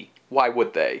really, why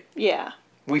would they? Yeah.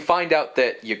 We find out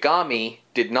that Yagami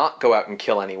did not go out and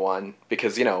kill anyone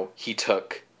because, he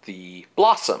took the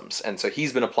blossoms. And so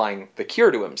he's been applying the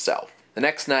cure to himself. The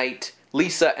next night,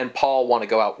 Lisa and Paul want to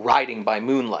go out riding by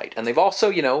moonlight. And they've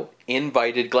also,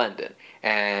 invited Glendon.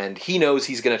 And he knows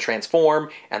he's going to transform,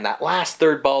 and that last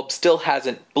third bulb still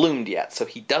hasn't bloomed yet, so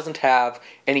he doesn't have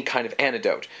any kind of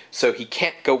antidote. So he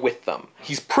can't go with them.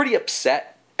 He's pretty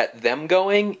upset at them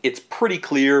going. It's pretty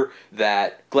clear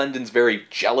that Glendon's very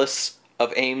jealous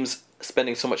of Ames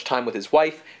spending so much time with his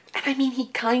wife. And I mean, he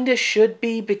kind of should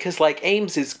be, because,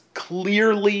 Ames is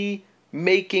clearly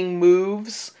making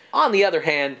moves. On the other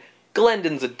hand,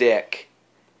 Glendon's a dick,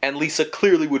 and Lisa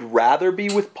clearly would rather be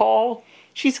with Paul.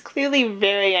 She's clearly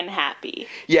very unhappy.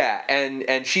 Yeah,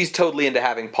 and she's totally into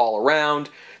having Paul around.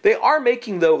 They are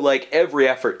making, though, every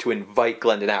effort to invite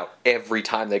Glendon out every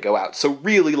time they go out. So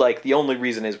really, the only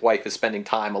reason his wife is spending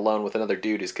time alone with another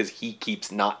dude is because he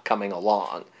keeps not coming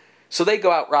along. So they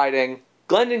go out riding.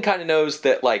 Glendon kind of knows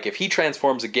that, like, if he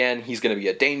transforms again, he's going to be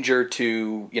a danger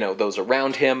to, those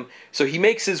around him. So he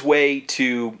makes his way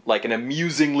to, like, an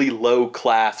amusingly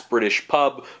low-class British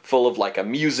pub full of, like,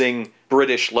 amusing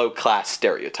British low-class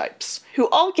stereotypes. Who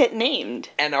all get named.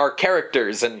 And are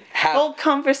characters and have whole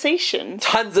conversations.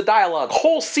 Tons of dialogue,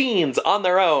 whole scenes on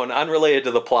their own, unrelated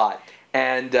to the plot.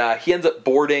 And he ends up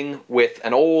boarding with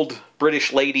an old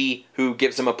British lady who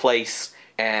gives him a place,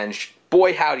 and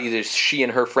boy howdy, does she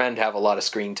and her friend have a lot of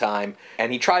screen time.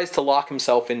 And he tries to lock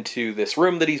himself into this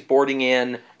room that he's boarding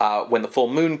in. When the full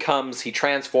moon comes, he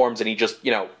transforms and he just,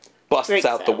 busts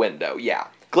out the window. Yeah.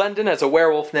 Glendon, as a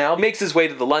werewolf now, makes his way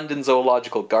to the London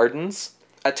Zoological Gardens,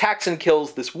 attacks and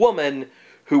kills this woman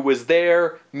who was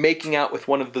there making out with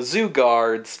one of the zoo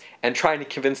guards and trying to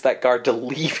convince that guard to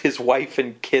leave his wife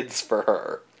and kids for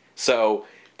her. So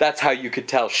that's how you could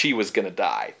tell she was gonna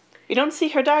die. We don't see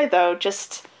her die, though,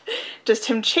 just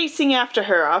him chasing after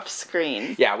her off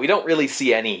screen. Yeah, we don't really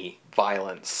see any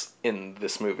violence in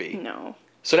this movie. No.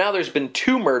 So now there's been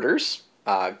 2 murders.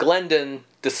 Glendon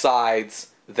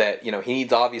decides that, he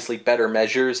needs obviously better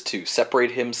measures to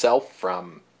separate himself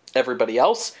from everybody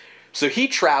else. So he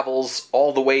travels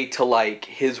all the way to, like,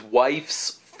 his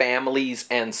wife's family's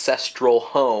ancestral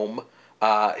home.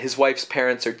 His wife's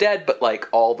parents are dead, but, like,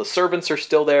 all the servants are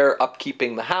still there,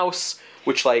 upkeeping the house,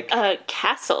 which, like... A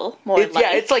castle, more like.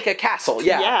 Yeah, it's like a castle,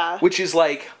 yeah. Yeah. Which is,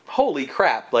 like, holy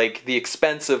crap, like, the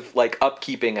expense of, like,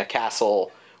 upkeeping a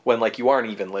castle when, like, you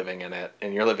aren't even living in it,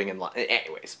 and you're living in...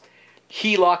 Anyways.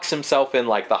 He locks himself in,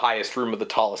 like, the highest room of the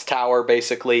tallest tower,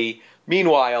 basically.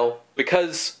 Meanwhile,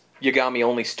 because Yagami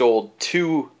only stole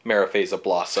 2 Marapheza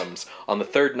blossoms, on the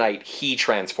 3rd night, he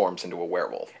transforms into a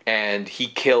werewolf. And he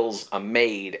kills a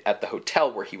maid at the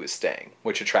hotel where he was staying,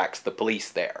 which attracts the police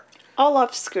there. All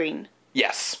off screen.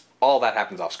 Yes, all that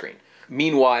happens off screen.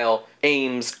 Meanwhile,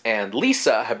 Ames and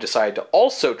Lisa have decided to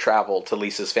also travel to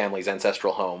Lisa's family's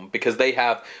ancestral home because they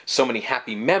have so many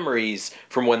happy memories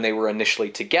from when they were initially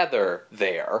together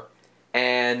there.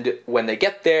 And when they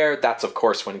get there, that's of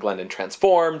course when Glendon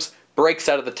transforms, breaks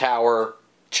out of the tower,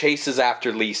 chases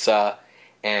after Lisa,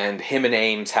 and him and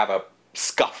Ames have a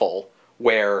scuffle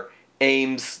where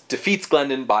Ames defeats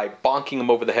Glendon by bonking him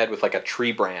over the head with like a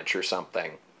tree branch or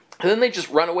something. And then they just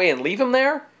run away and leave him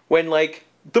there when, like,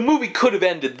 the movie could have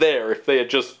ended there if they had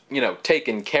just,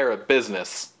 taken care of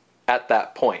business at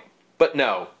that point. But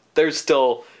no, there's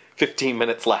still 15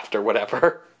 minutes left or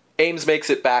whatever. Ames makes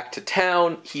it back to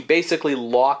town. He basically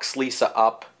locks Lisa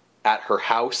up at her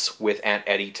house with Aunt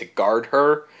Eddie to guard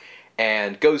her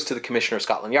and goes to the Commissioner of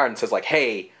Scotland Yard and says, like,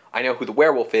 hey, I know who the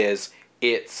werewolf is.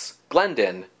 It's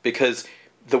Glendon, because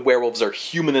the werewolves are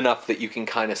human enough that you can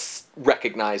kind of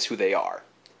recognize who they are.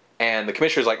 And the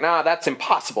commissioner's like, nah, that's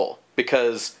impossible,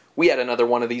 because we had another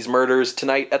one of these murders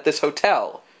tonight at this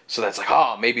hotel. So that's like,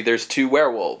 oh, maybe there's 2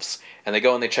 werewolves. And they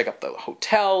go and they check out the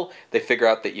hotel. They figure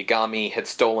out that Yagami had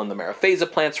stolen the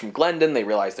Marapheza plants from Glendon. They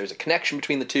realize there's a connection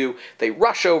between the 2. They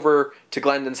rush over to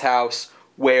Glendon's house,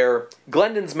 where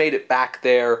Glendon's made it back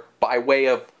there by way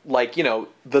of, like,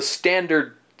 the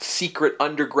standard secret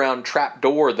underground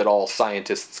trapdoor that all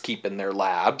scientists keep in their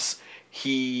labs.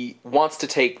 He wants to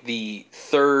take the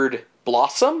 3rd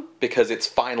blossom, because it's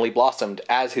finally blossomed,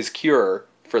 as his cure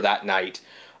for that night.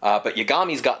 But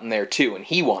Yagami's gotten there too, and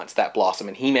he wants that blossom,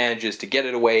 and he manages to get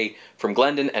it away from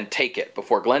Glendon and take it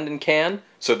before Glendon can.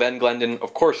 So then Glendon,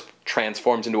 of course,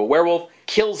 transforms into a werewolf,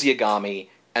 kills Yagami,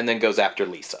 and then goes after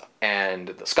Lisa. And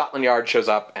the Scotland Yard shows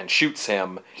up and shoots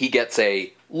him. He gets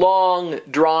a long,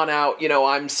 drawn-out,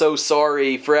 I'm so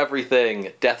sorry for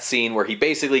everything death scene where he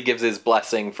basically gives his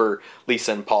blessing for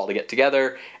Lisa and Paul to get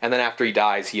together. And then after he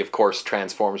dies, he, of course,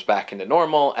 transforms back into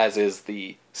normal, as is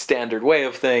the standard way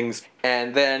of things.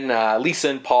 And then Lisa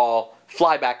and Paul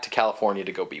fly back to California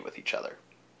to go be with each other.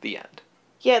 The end.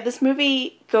 Yeah, this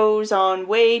movie goes on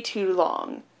way too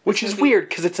long. Which is weird,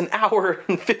 because it's an hour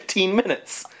and 15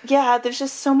 minutes. Yeah, there's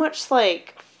just so much,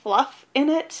 like, fluff in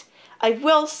it. I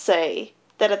will say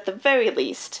that at the very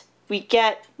least, we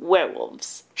get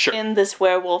werewolves in this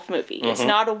werewolf movie. Mm-hmm. It's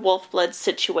not a Wolfblood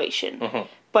situation. Mm-hmm.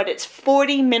 But it's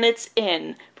 40 minutes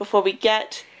in before we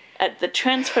get at the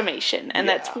transformation, and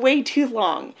that's way too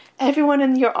long. Everyone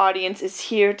in your audience is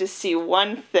here to see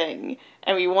one thing,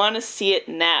 and we want to see it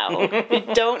now. We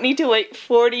don't need to wait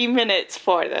 40 minutes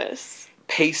for this.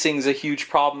 Pacing's a huge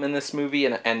problem in this movie,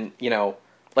 and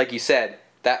like you said,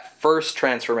 that first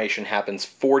transformation happens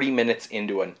 40 minutes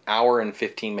into an hour and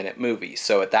 15 minute movie.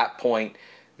 So at that point,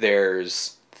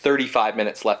 there's 35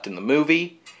 minutes left in the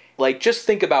movie. Like, just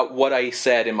think about what I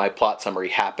said in my plot summary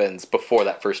happens before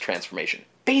that first transformation.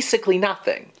 Basically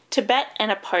nothing. Tibet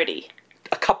and a party.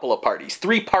 A couple of parties.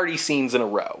 3 party scenes in a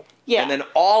row. Yeah. And then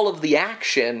all of the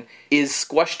action is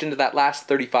squished into that last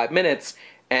 35 minutes,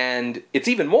 and it's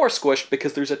even more squished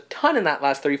because there's a ton in that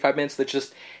last 35 minutes that's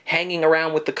just hanging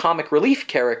around with the comic relief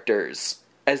characters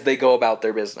as they go about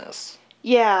their business.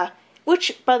 Yeah.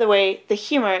 Which, by the way, the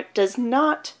humor does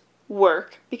not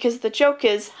work because the joke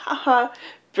is, haha,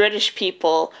 British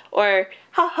people, or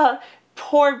haha,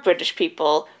 poor British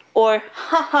people, or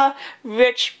haha,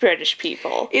 rich British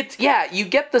people. It's, yeah, you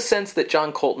get the sense that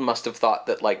John Colton must have thought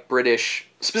that, like, British,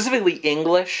 specifically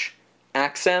English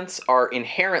accents are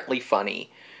inherently funny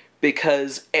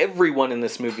because everyone in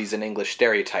this movie's an English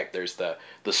stereotype. There's the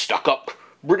stuck-up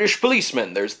British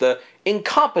policeman, there's the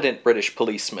incompetent British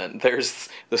policeman, there's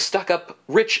the stuck-up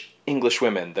rich English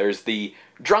women, there's the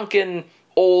drunken,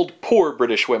 old, poor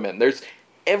British women, there's...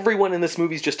 Everyone in this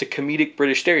movie is just a comedic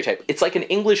British stereotype. It's like an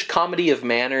English comedy of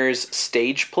manners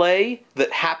stage play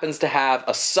that happens to have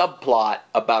a subplot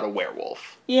about a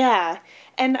werewolf. Yeah,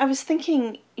 and I was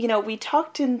thinking, we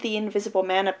talked in the Invisible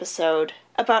Man episode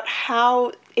about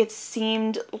how it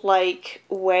seemed like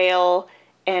Whale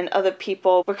and other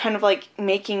people were kind of like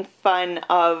making fun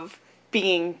of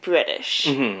being British.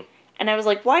 Mm-hmm. And I was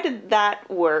like, why did that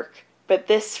work? But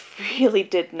this really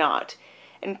did not.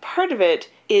 And part of it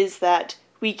is that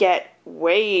we get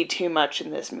way too much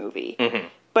in this movie. Mm-hmm.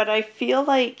 But I feel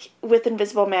like with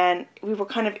Invisible Man, we were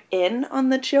kind of in on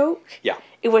the joke. Yeah.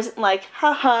 It wasn't like,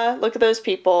 haha, look at those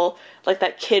people, like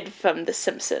that kid from The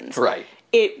Simpsons. Right.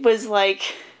 It was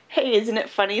like, hey, isn't it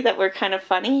funny that we're kind of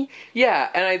funny? Yeah,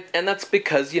 and that's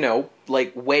because,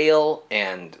 like Whale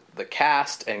and the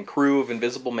cast and crew of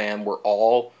Invisible Man were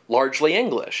all largely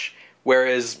English.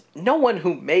 Whereas no one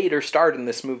who made or starred in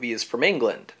this movie is from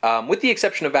England, with the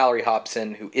exception of Valerie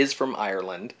Hobson, who is from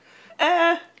Ireland.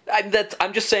 I'm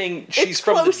just saying she's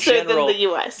from the general than the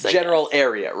US, general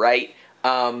area, right?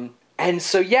 And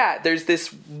so yeah, there's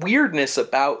this weirdness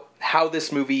about how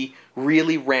this movie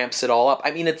really ramps it all up.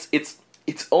 I mean, it's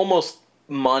almost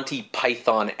Monty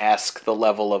Python-esque, the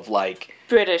level of like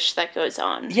British that goes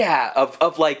on. Yeah,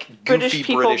 of like goofy British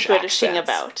people British Britishing accents.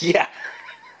 about. Yeah,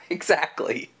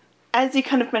 exactly. As you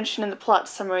kind of mentioned in the plot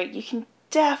summary, you can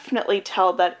definitely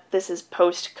tell that this is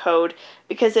post-code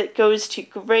because it goes to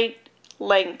great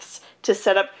lengths to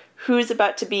set up who's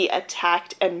about to be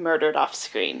attacked and murdered off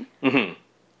screen. Mm-hmm.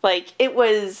 Like, it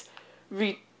was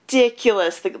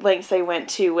ridiculous the lengths they went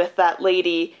to with that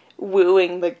lady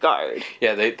wooing the guard.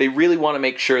 Yeah, they really want to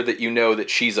make sure that you know that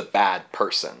she's a bad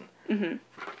person. Mm-hmm.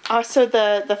 Also,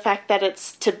 the fact that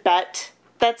it's Tibet,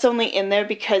 that's only in there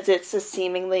because it's a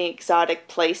seemingly exotic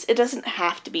place. It doesn't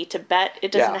have to be Tibet.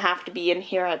 It doesn't have to be in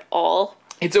here at all.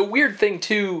 It's a weird thing,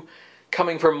 too,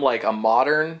 coming from, like, a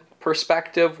modern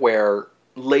perspective where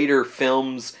later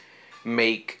films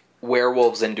make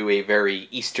werewolves into a very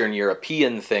Eastern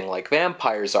European thing like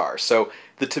vampires are. So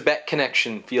the Tibet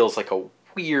connection feels like a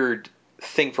weird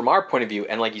thing from our point of view.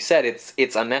 And like you said,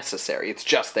 it's unnecessary. It's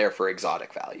just there for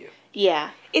exotic value. Yeah.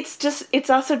 It's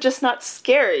also just not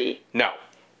scary. No.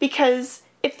 Because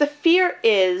if the fear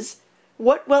is,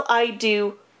 what will I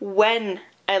do when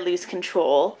I lose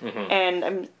control? Mm-hmm. And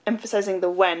I'm emphasizing the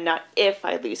when, not if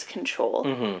I lose control.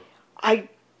 Mm-hmm. I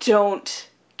don't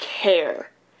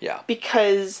care. Yeah.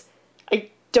 Because I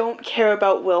don't care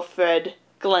about Wilfred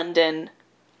Glendon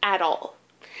at all.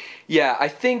 Yeah, I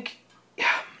think...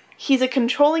 He's a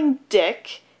controlling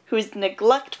dick who's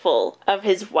neglectful of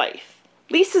his wife.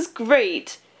 Lisa's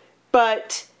great,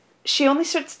 but she only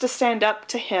starts to stand up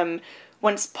to him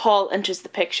once Paul enters the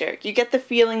picture. You get the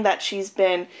feeling that she's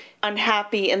been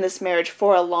unhappy in this marriage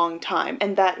for a long time,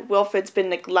 and that Wilfred's been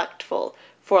neglectful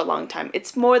for a long time.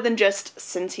 It's more than just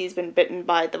since he's been bitten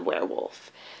by the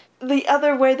werewolf. The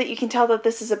other way that you can tell that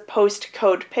this is a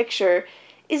post-code picture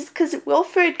is because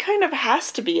Wilfred kind of has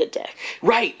to be a dick.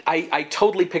 Right, I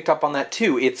totally picked up on that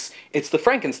too. It's the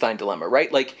Frankenstein dilemma,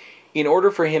 right? Like, in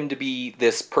order for him to be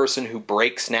this person who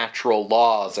breaks natural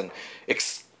laws and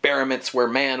experiments where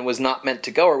man was not meant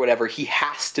to go or whatever, he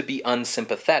has to be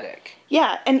unsympathetic.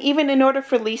 Yeah, and even in order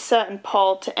for Lisa and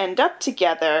Paul to end up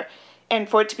together and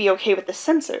for it to be okay with the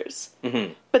censors.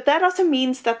 Mm-hmm. But that also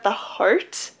means that the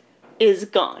heart is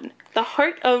gone. The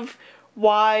heart of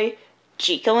why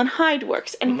Jekyll and Hyde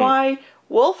works and why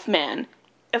Wolfman,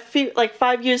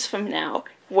 5 years from now,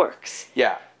 works.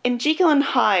 Yeah. In Jekyll and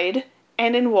Hyde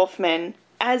and in Wolfman,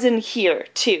 as in here,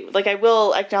 too, like, I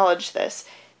will acknowledge this,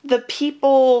 the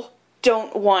people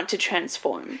don't want to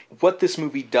transform. What this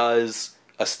movie does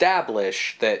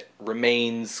establish that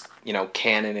remains,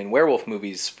 canon in werewolf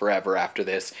movies forever after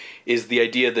this, is the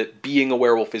idea that being a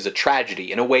werewolf is a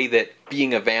tragedy, in a way that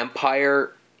being a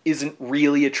vampire isn't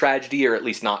really a tragedy, or at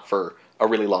least not for a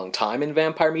really long time in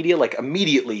vampire media. Like,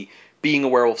 immediately, being a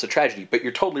werewolf's a tragedy. But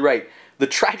you're totally right. The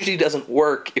tragedy doesn't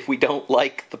work if we don't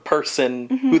like the person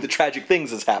who the tragic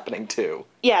things is happening to.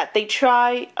 Yeah, they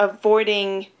try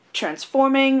avoiding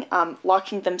transforming,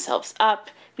 locking themselves up.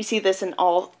 We see this in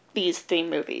all these 3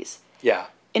 movies. Yeah.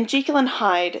 In Jekyll and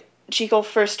Hyde, Jekyll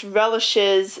first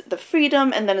relishes the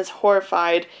freedom and then is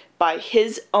horrified by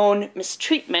his own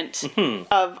mistreatment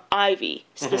of Ivy,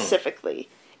 specifically.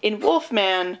 In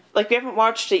Wolfman, like, we haven't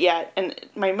watched it yet, and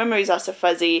my memory's also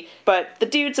fuzzy, but the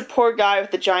dude's a poor guy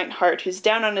with a giant heart who's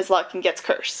down on his luck and gets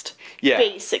cursed. Yeah.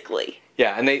 Basically.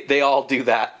 Yeah, and they all do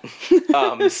that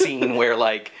scene where,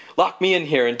 like, lock me in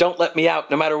here and don't let me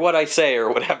out no matter what I say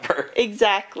or whatever.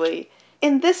 Exactly.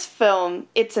 In this film,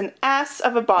 it's an ass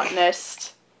of a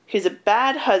botanist who's a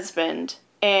bad husband,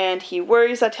 and he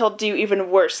worries that he'll do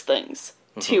even worse things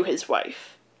to his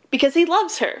wife. Because he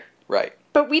loves her. Right.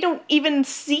 But we don't even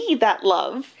see that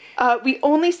love. We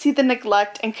only see the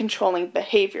neglect and controlling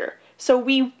behavior. So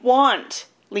we want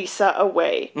Lisa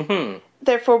away.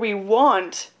 Therefore, we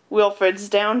want Wilfred's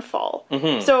downfall.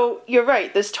 So you're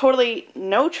right, there's totally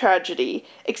no tragedy,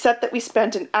 except that we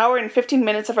spent an hour and 15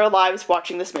 minutes of our lives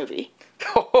watching this movie.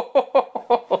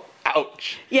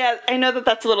 Ouch. Yeah, I know that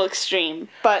that's a little extreme,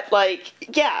 but, like,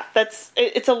 yeah,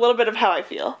 it's a little bit of how I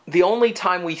feel. The only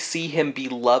time we see him be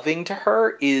loving to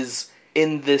her is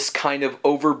in this kind of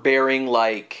overbearing,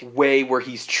 like, way where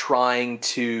he's trying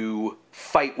to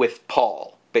fight with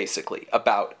Paul, basically,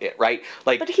 about it, right?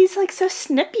 Like, But he's, like, so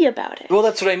snippy about it. well,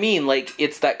 that's what I mean. Like,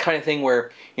 it's that kind of thing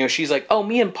where, you know, she's like, oh,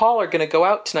 me and Paul are gonna go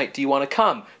out tonight. Do you want to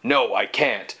come? No, I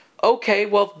can't. Okay,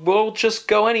 well, we'll just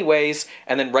go anyways.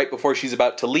 And then right before she's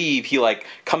about to leave, he, like,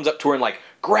 comes up to her and, like,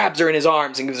 grabs her in his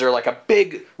arms and gives her, like, a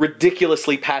big,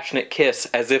 ridiculously passionate kiss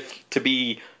as if to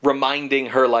be reminding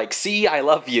her, like, see, I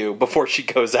love you, before she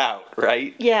goes out,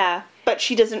 right? Yeah, but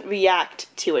she doesn't react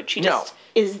to it. She just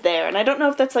is there. And I don't know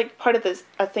if that's, like, part of this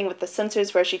a thing with the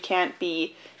censors where she can't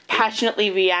be passionately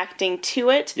reacting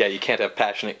to it. Yeah, you can't have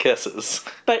passionate kisses.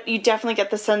 But you definitely get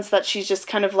the sense that she's just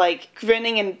kind of, like,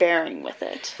 grinning and bearing with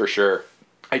it. For sure.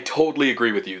 I totally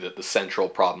agree with you that the central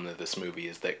problem of this movie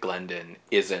is that Glendon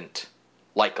isn't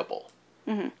likable.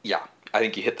 Yeah, I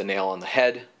think you hit the nail on the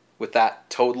head with that,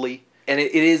 totally. And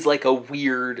it is like a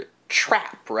weird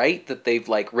trap, right? That they've,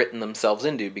 like, written themselves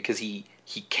into, because he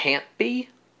can't be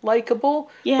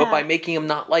likable. Yeah. But by making him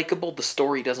not likable, the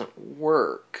story doesn't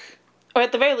work. Or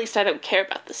at the very least, I don't care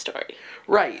about the story.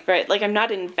 Right. Right, like, I'm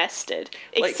not invested,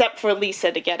 except for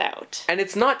Lisa to get out. And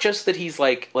it's not just that he's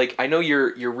like, I know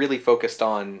you're really focused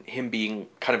on him being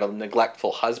kind of a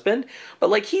neglectful husband, but,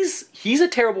 like, he's a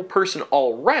terrible person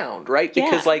all around, right?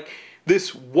 Because, like,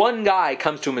 this one guy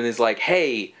comes to him and is like,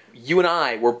 hey, you and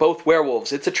I, we're both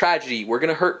werewolves. It's a tragedy. We're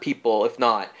going to hurt people if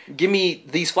not. Give me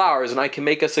these flowers and I can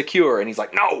make us a cure. And he's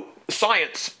like, no,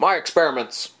 science, my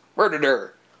experiments,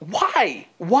 murder. Why?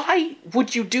 Why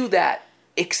would you do that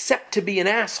except to be an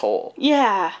asshole?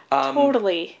 Yeah,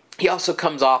 totally. He also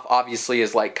comes off, obviously,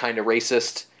 as, like, kind of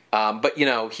racist. But, you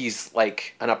know, he's,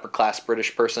 like, an upper-class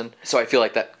British person. So I feel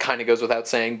like that kind of goes without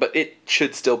saying. But it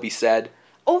should still be said.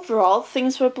 Overall,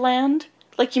 things were bland.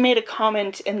 Like, you made a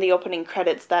comment in the opening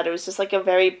credits that it was just, like, a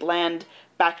very bland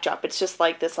backdrop. It's just,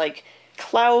 like, this, like,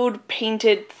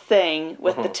 cloud-painted thing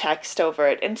with the text over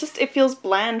it. And it feels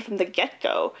bland from the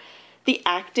get-go. The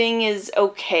acting is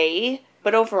okay,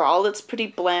 but overall it's pretty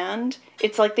bland.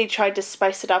 It's like they tried to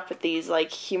spice it up with these,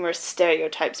 like, humorous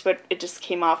stereotypes, but it just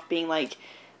came off being like,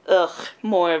 ugh,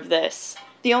 more of this.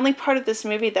 The only part of this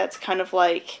movie that's kind of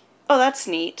like, oh, that's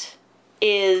neat,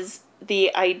 is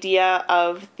the idea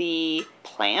of the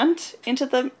plant into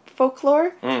the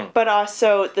folklore, but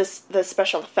also the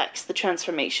special effects, the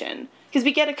transformation. Because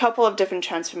we get a couple of different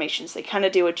transformations. They kind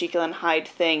of do a Jekyll and Hyde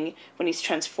thing when he's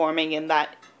transforming in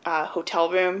that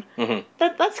hotel room.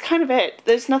 That's kind of it.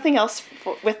 There's nothing else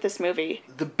with this movie.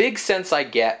 The big sense I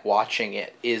get watching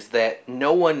it is that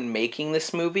no one making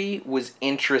this movie was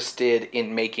interested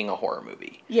in making a horror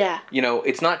movie. Yeah. You know,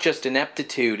 it's not just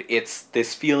ineptitude, it's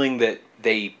this feeling that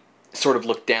they sort of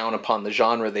looked down upon the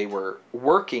genre they were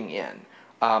working in.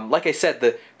 Like I said,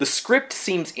 the script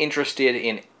seems interested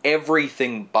in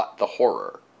everything but the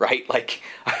horror, right? Like...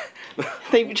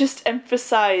 They just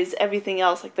emphasize everything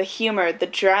else, like the humor, the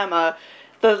drama,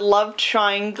 the love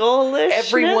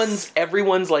triangle-ishness.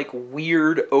 Everyone's like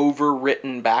weird,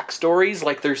 overwritten backstories.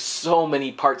 Like, there's so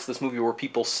many parts of this movie where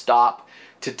people stop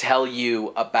to tell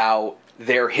you about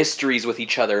their histories with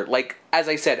each other. Like, as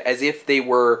I said, as if they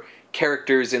were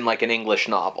characters in, like, an English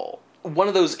novel. one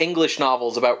of those English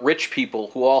novels about rich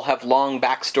people who all have long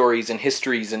backstories and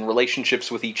histories and relationships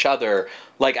with each other,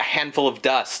 like A Handful of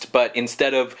Dust, but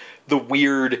instead of the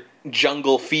weird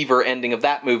jungle fever ending of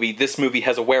that movie, this movie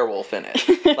has a werewolf in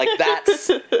it. Like,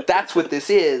 that's what this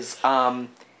is.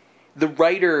 The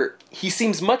writer, he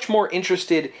seems much more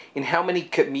interested in how many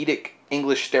comedic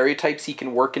English stereotypes he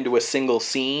can work into a single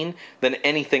scene than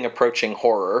anything approaching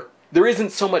horror. There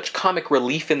isn't so much comic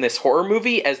relief in this horror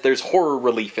movie as there's horror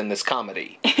relief in this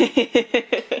comedy.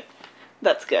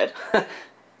 That's good.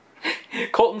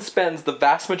 Colton spends the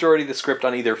vast majority of the script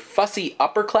on either fussy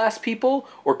upper-class people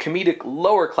or comedic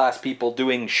lower-class people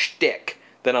doing shtick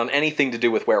than on anything to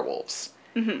do with werewolves.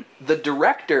 Mm-hmm. The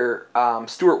director,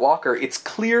 Stuart Walker, it's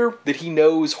clear that he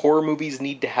knows horror movies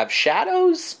need to have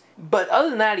shadows, but other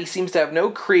than that, he seems to have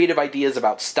no creative ideas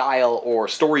about style or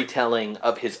storytelling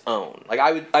of his own. Like,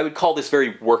 I would call this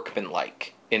very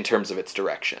workmanlike in terms of its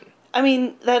direction. I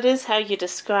mean, that is how you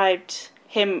described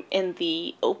him in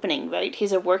the opening, right?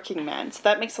 He's a working man, so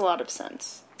that makes a lot of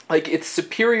sense. Like, it's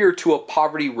superior to a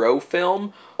Poverty Row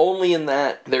film, only in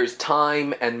that there's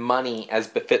time and money as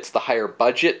befits the higher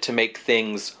budget to make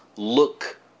things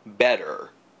look better,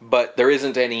 but there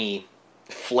isn't any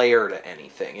flair to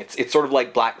anything. It's sort of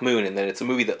like Black Moon, and then it's a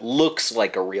movie that looks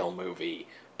like a real movie,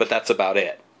 but that's about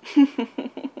it.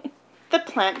 The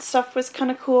plant stuff was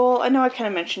kind of cool. I know I kind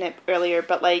of mentioned it earlier,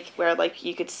 but like where like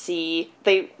you could see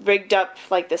they rigged up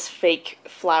like this fake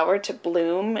flower to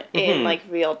bloom in like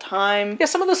real time. Yeah,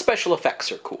 some of the special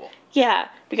effects are cool. Yeah,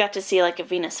 we got to see like a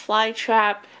Venus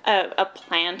flytrap, a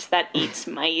plant that eats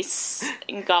mice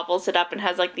and gobbles it up and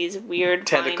has like these weird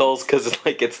tentacles because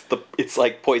like it's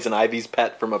like Poison Ivy's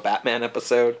pet from a Batman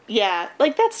episode. Yeah,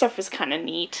 like that stuff was kind of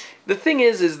neat. The thing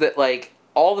is that like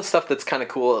all the stuff that's kind of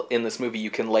cool in this movie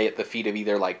you can lay at the feet of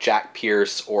either like Jack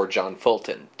Pierce or John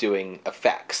Fulton doing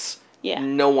effects. Yeah.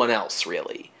 No one else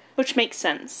really. Which makes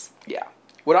sense. Yeah.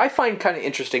 What I find kind of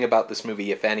interesting about this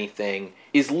movie, if anything,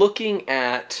 is looking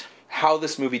at how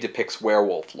this movie depicts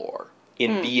werewolf lore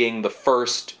in being the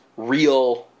first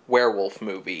real werewolf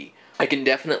movie. I can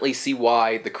definitely see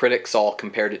why the critics all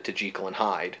compared it to Jekyll and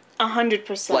Hyde.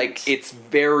 100%. Like, it's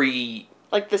very...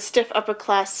 like the stiff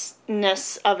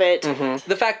upper-classness of it. Mm-hmm.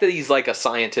 The fact that he's like a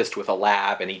scientist with a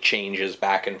lab and he changes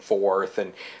back and forth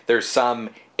and there's some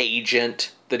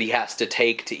agent that he has to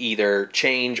take to either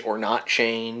change or not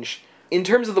change. In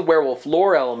terms of the werewolf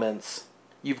lore elements,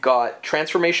 you've got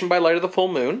transformation by light of the full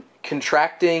moon,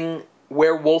 contracting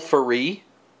werewolfery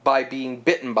by being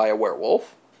bitten by a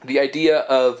werewolf, the idea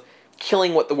of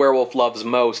killing what the werewolf loves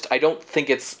most. I don't think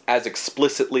it's as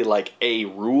explicitly like a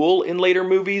rule in later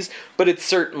movies, but it's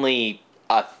certainly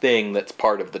a thing that's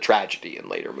part of the tragedy in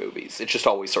later movies. It just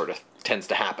always sort of tends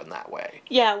to happen that way.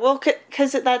 Yeah, well,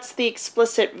 because that's the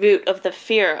explicit root of the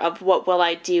fear of what will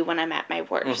I do when I'm at my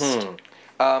worst.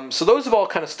 Mm-hmm. So those have all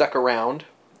kind of stuck around,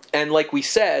 and like we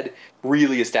said,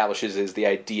 really establishes is the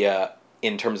idea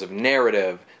in terms of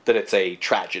narrative that it's a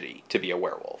tragedy to be a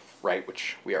werewolf, right?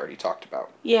 Which we already talked about.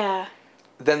 Yeah.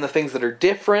 Then the things that are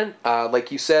different,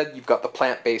 like you said, you've got the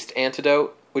plant-based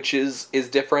antidote, which is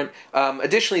different.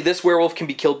 Additionally, this werewolf can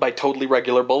be killed by totally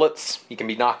regular bullets. He can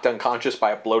be knocked unconscious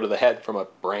by a blow to the head from a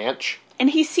branch. And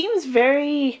he seems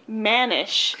very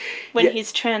mannish when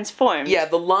he's transformed. Yeah,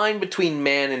 the line between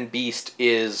man and beast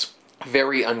is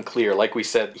very unclear. Like we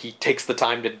said, he takes the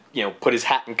time to, put his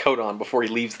hat and coat on before he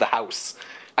leaves the house.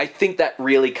 I think that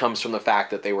really comes from the fact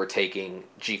that they were taking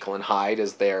Jekyll and Hyde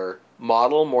as their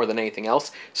model more than anything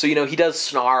else. So, he does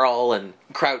snarl and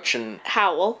crouch and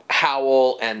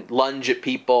howl and lunge at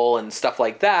people and stuff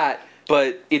like that,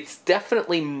 but it's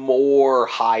definitely more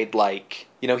Hyde-like.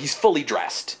 He's fully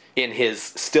dressed in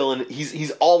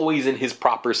he's always in his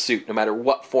proper suit, no matter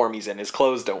what form he's in. His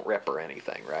clothes don't rip or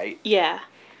anything, right? Yeah.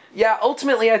 Yeah,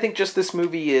 ultimately, I think just this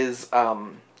movie is...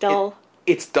 dull.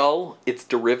 It's dull. It's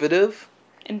derivative.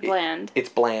 And bland. It's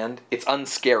bland. It's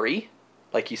unscary,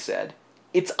 like you said.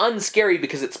 It's unscary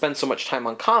because it spends so much time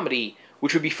on comedy,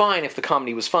 which would be fine if the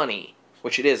comedy was funny,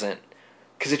 which it isn't.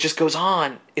 Because it just goes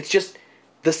on. It's just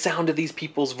the sound of these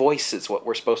people's voices what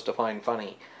we're supposed to find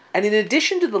funny. And in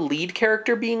addition to the lead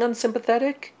character being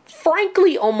unsympathetic,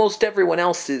 frankly, almost everyone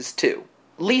else is too.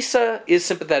 Lisa is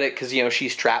sympathetic because,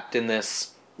 she's trapped in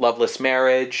this loveless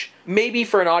marriage. Maybe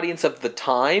for an audience of the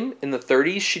time, in the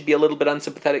 30s, she'd be a little bit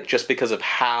unsympathetic just because of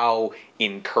how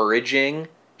encouraging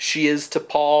she is to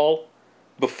Paul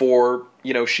before,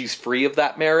 she's free of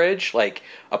that marriage. Like,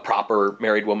 a proper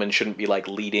married woman shouldn't be,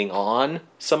 leading on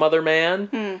some other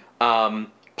man.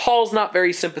 Paul's not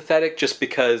very sympathetic just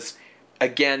because,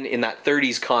 again, in that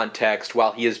 30s context,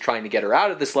 while he is trying to get her out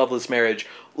of this loveless marriage,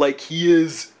 he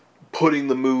is putting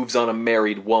the moves on a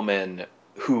married woman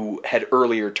who had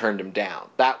earlier turned him down.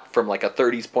 That, from like a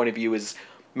 30s point of view, is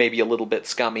maybe a little bit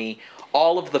scummy.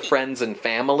 All of the friends and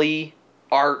family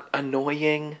are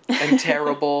annoying and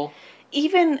terrible.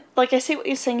 Even, like, I see what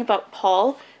you're saying about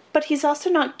Paul, but he's also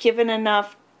not given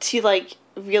enough to, like,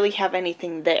 really have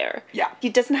anything there. Yeah. He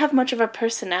doesn't have much of a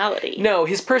personality. No,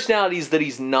 his personality is that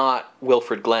he's not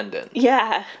Wilfred Glendon.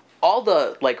 Yeah. All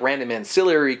the, like, random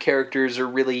ancillary characters are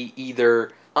really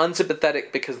either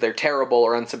unsympathetic because they're terrible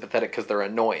or unsympathetic because they're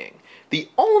annoying. The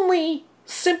only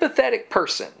sympathetic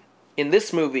person in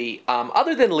this movie,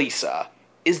 other than Lisa,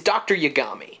 is Dr.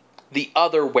 Yagami, the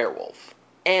other werewolf.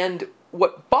 And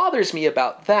what bothers me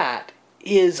about that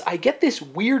is I get this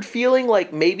weird feeling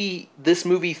like maybe this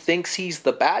movie thinks he's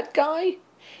the bad guy.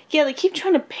 Yeah, they keep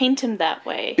trying to paint him that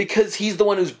way. Because he's the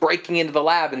one who's breaking into the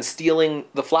lab and stealing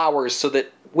the flowers so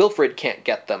that Wilfred can't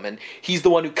get them. And he's the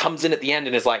one who comes in at the end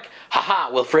and is like,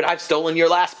 haha, Wilfred, I've stolen your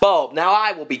last bulb. Now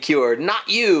I will be cured, not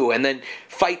you. And then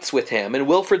fights with him. And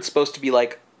Wilfred's supposed to be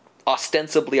like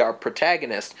ostensibly our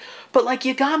protagonist. But like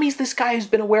Yagami's this guy who's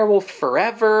been a werewolf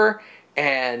forever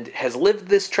and has lived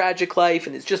this tragic life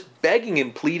and is just begging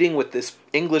and pleading with this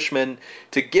Englishman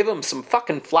to give him some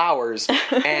fucking flowers.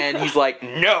 And he's like,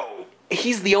 no.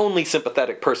 He's the only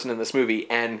sympathetic person in this movie,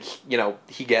 and, you know,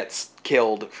 he gets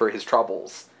killed for his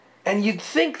troubles. And you'd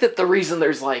think that the reason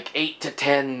there's like 8 to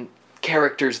 10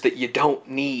 characters that you don't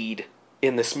need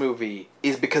in this movie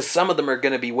is because some of them are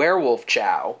going to be werewolf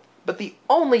chow. But the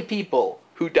only people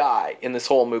who die in this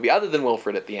whole movie, other than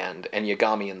Wilfred at the end and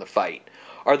Yagami in the fight,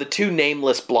 are the two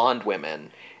nameless blonde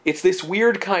women. It's this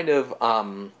weird kind of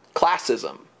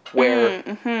classism where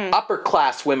upper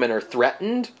class women are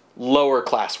threatened, lower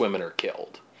class women are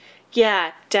killed.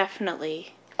 Yeah,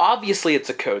 definitely. Obviously it's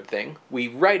a code thing. We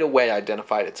right away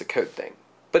identified it's a code thing.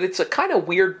 But it's a kind of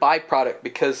weird byproduct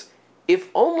because if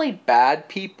only bad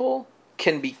people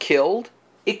can be killed,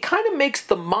 it kind of makes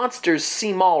the monsters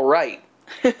seem all right.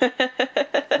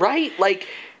 Right? Like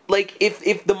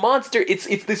if the monster, it's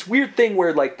this weird thing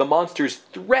where like the monsters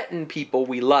threaten people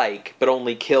we like, but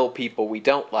only kill people we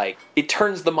don't like. It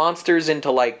turns the monsters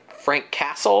into like Frank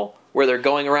Castle, where they're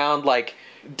going around like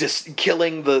just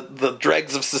killing the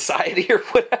dregs of society or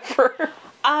whatever.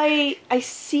 I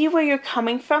see where you're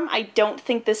coming from. I don't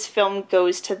think this film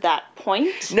goes to that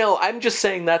point. No, I'm just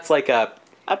saying that's like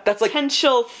that's like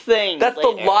potential thing. That's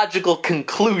later. the logical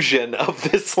conclusion of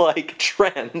this like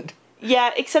trend.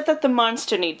 Yeah, except that the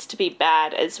monster needs to be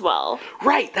bad as well.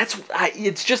 Right,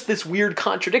 it's just this weird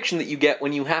contradiction that you get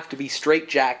when you have to be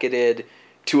straitjacketed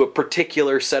to a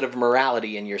particular set of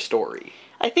morality in your story.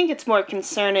 I think it's more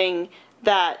concerning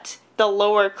that the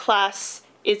lower class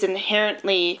is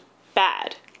inherently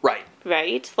bad. Right.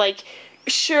 Right? Like,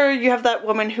 sure, you have that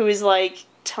woman who is, like,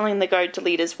 telling the guard to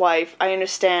lead his wife. I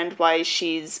understand why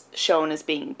she's shown as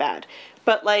being bad.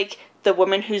 But, like, the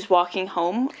woman who's walking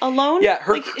home alone? Yeah,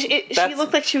 she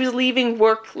looked like she was leaving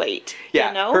work late. Yeah,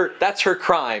 you know? That's her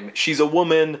crime. She's a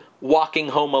woman walking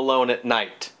home alone at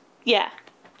night. Yeah.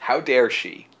 How dare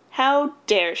she? How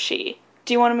dare she?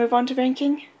 Do you want to move on to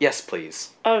ranking? Yes,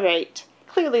 please. Alright.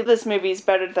 Clearly this movie's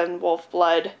better than Wolf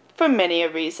Blood, for many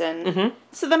a reason. Mm-hmm.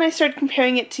 So then I started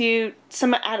comparing it to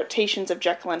some adaptations of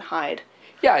Jekyll and Hyde.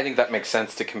 Yeah, I think that makes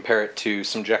sense to compare it to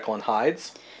some Jekyll and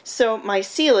Hydes. So my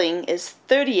ceiling is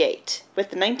 38,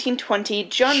 with the 1920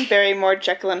 John Barrymore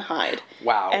Jekyll and Hyde.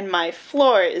 Wow. And my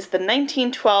floor is the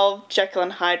 1912 Jekyll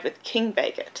and Hyde with King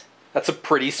Baggot. That's a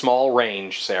pretty small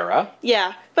range, Sarah.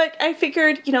 Yeah, but I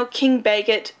figured, King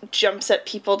Baggot jumps at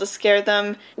people to scare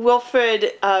them.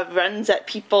 Wilfred runs at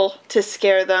people to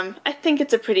scare them. I think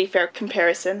it's a pretty fair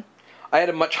comparison. I had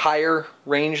a much higher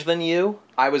range than you.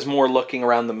 I was more looking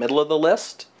around the middle of the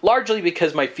list, largely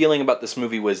because my feeling about this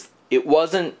movie was it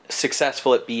wasn't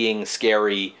successful at being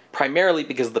scary, primarily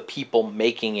because the people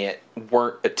making it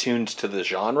weren't attuned to the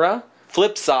genre.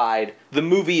 Flip side, the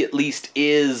movie at least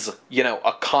is,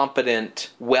 a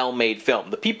competent, well-made film.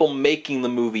 The people making the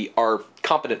movie are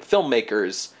competent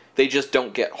filmmakers. They just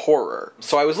don't get horror.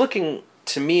 So I was looking,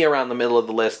 to me, around the middle of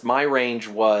the list. My range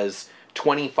was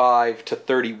 25 to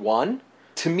 31.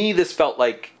 To me, this felt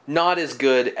like not as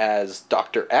good as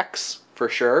Dr. X, for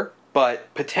sure,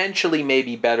 but potentially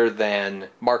maybe better than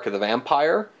Mark of the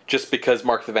Vampire, just because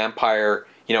Mark of the Vampire,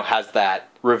 has that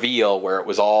reveal where it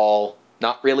was all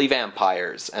not really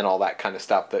vampires and all that kind of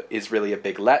stuff that is really a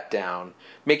big letdown.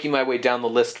 Making my way down the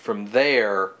list from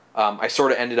there, I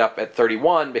sort of ended up at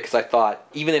 31 because I thought,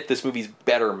 even if this movie's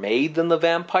better made than The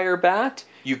Vampire Bat,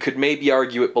 you could maybe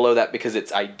argue it below that because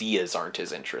its ideas aren't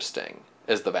as interesting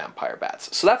as The Vampire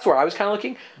Bats. So that's where I was kind of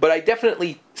looking, but I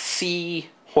definitely see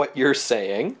what you're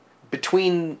saying.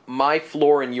 between my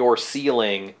floor and your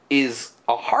ceiling is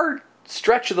a hard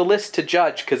stretch of the list to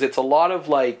judge, because it's a lot of,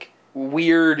 like,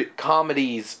 weird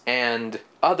comedies and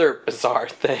other bizarre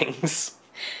things.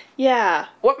 Yeah.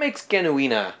 What makes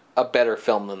Genuina a better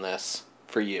film than this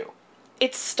for you?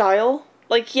 Its style.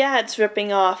 Like, yeah, it's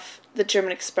ripping off the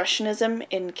German Expressionism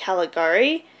in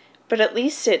Caligari, but at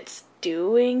least it's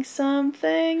doing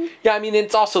something. Yeah, I mean,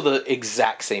 it's also the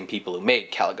exact same people who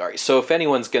made Caligari, so if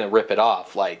anyone's gonna rip it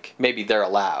off, like, maybe they're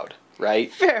allowed,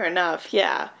 right? Fair enough,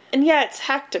 yeah. And yeah, it's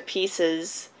hacked to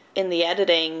pieces in the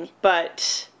editing,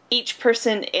 but each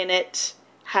person in it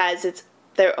has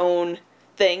their own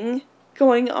thing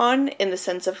going on, in the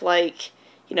sense of, like,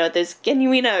 you know, there's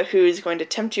Genuina who's going to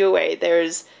tempt you away,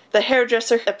 there's the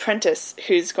hairdresser apprentice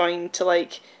who's going to,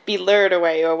 like, be lured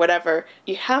away or whatever.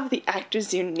 You have the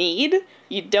actors you need.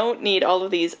 You don't need all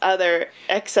of these other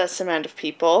excess amount of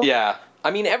people. Yeah.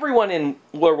 I mean, everyone in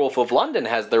Werewolf of London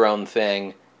has their own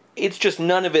thing. It's just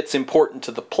none of it's important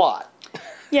to the plot.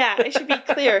 Yeah, it should be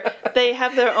clear. They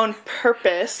have their own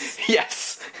purpose.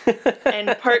 Yes.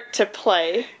 And part to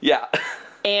play. Yeah.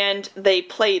 And they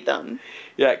play them.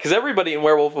 Yeah, because everybody in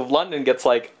Werewolf of London gets,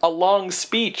 like, a long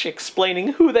speech explaining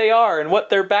who they are and what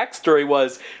their backstory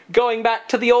was, going back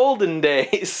to the olden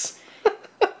days.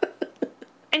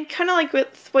 And kind of like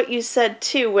with what you said,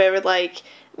 too, where, like,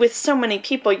 with so many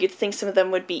people, you'd think some of them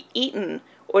would be eaten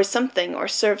or something, or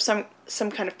serve some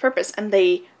kind of purpose, and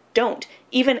they don't.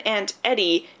 Even Aunt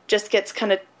Eddie just gets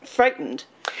kind of frightened,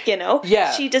 you know?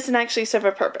 Yeah. She doesn't actually serve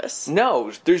a purpose.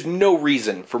 No, there's no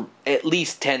reason for at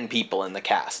least 10 people in the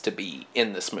cast to be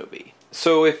in this movie.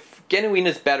 So if Genuine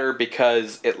is better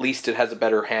because at least it has a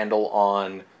better handle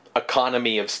on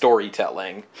economy of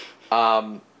storytelling,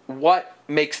 what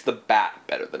makes The Bat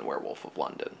better than Werewolf of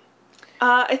London?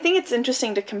 I think it's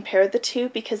interesting to compare the two,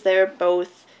 because they're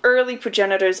both early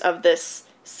progenitors of this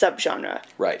subgenre.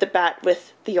 Right. The Bat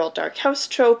with the old dark house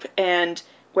trope, and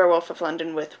Werewolf of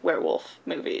London with werewolf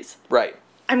movies. Right.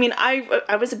 I mean,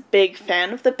 I was a big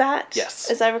fan of The Bat, Yes,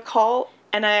 as I recall,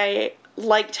 and I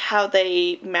liked how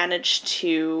they managed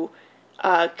to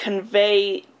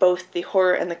convey both the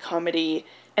horror and the comedy,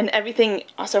 and everything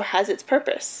also has its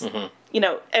purpose. Mm-hmm. You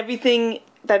know, everything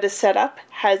that is set up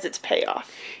has its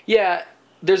payoff. Yeah,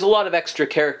 there's a lot of extra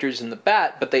characters in The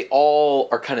Bat, but they all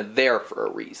are kind of there for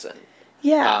a reason.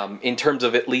 Yeah. In terms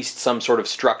of at least some sort of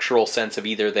structural sense of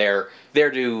either they're there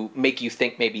to make you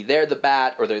think maybe they're the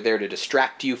Bat, or they're there to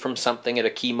distract you from something at a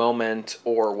key moment,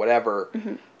 or whatever.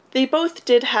 Mm-hmm. They both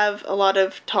did have a lot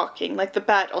of talking. Like The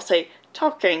Bat, I'll say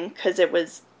talking, because it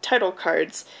was title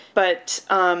cards, but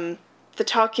the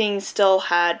talking still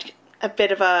had a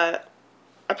bit of a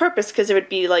purpose, because it would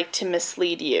be like to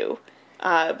mislead you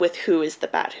with who is the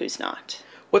Bat, who's not.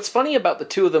 What's funny about the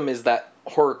two of them is that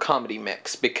horror comedy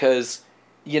mix, because,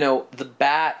 you know, The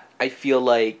Bat, I feel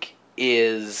like,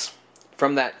 is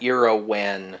from that era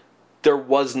when there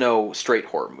was no straight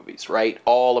horror movies, right?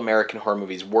 All American horror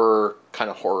movies were kind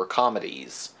of horror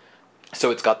comedies.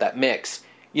 So it's got that mix.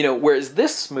 You know, whereas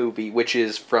this movie, which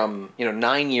is from,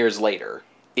 9 years later,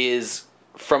 is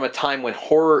from a time when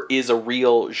horror is a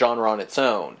real genre on its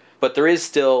own. But there is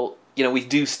still, we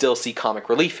do still see comic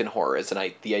relief in horror, as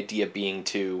the idea being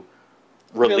to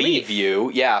relieve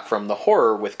you, from the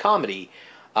horror with comedy.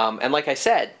 And like I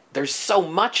said, there's so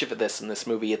much of this in this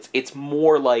movie. It's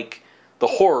more like the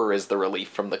horror is the relief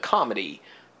from the comedy.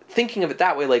 Thinking of it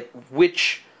that way, like,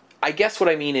 I guess what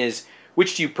I mean is,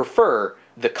 which do you prefer?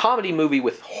 The comedy movie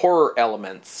with horror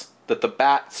elements that The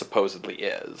Bat supposedly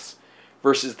is,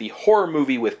 versus the horror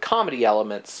movie with comedy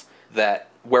elements that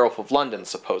Werewolf of London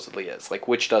supposedly is? Like,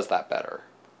 which does that better?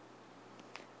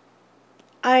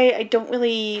 I don't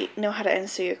really know how to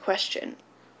answer your question.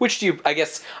 Which do you, I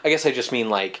guess I just mean,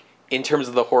 like, in terms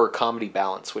of the horror comedy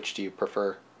balance, which do you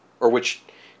prefer? Or which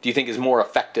do you think is more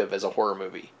effective as a horror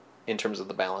movie in terms of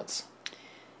the balance?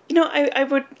 I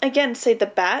would, again, say The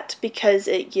Bat, because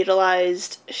it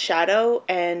utilized shadow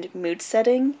and mood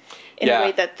setting in a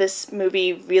way that this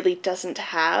movie really doesn't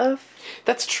have.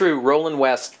 That's true. Roland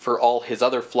West, for all his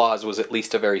other flaws, was at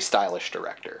least a very stylish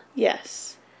director.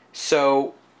 Yes.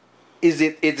 So, is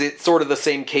it sort of the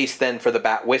same case then for The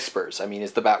Bat Whispers? I mean,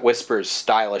 is The Bat Whispers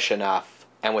stylish enough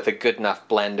and with a good enough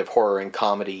blend of horror and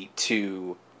comedy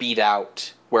to beat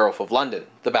out Werewolf of London?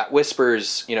 The Bat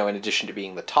Whispers, in addition to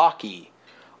being the talkie,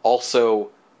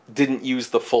 also didn't use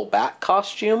the full bat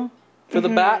costume for the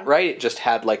bat, right? It just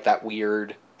had, like, that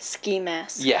weird ski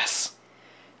mask. Yes.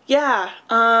 Yeah.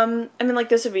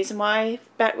 There's a reason why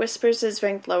Bat Whispers is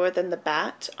ranked lower than The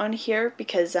Bat on here,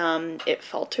 because it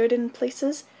faltered in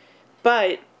places.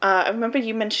 But I remember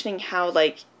you mentioning how,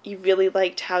 like, you really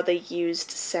liked how they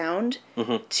used sound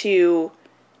to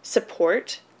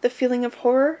support the feeling of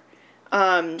horror,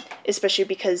 especially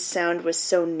because sound was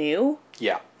so new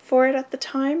for it at the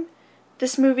time.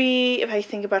 This movie, if I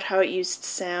think about how it used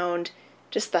sound,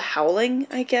 just the howling,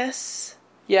 I guess.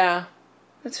 Yeah.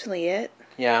 That's really it.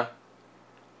 Yeah.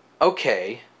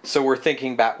 Okay, so we're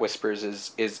thinking Bat Whispers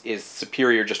is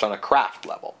superior just on a craft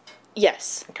level.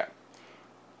 Yes. Okay.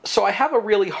 So I have a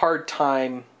really hard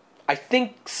time. I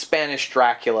think Spanish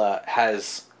Dracula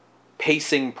has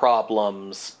pacing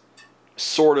problems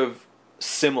sort of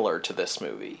similar to this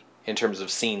movie in terms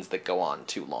of scenes that go on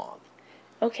too long.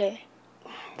 Okay.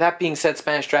 That being said,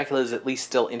 Spanish Dracula is at least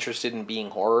still interested in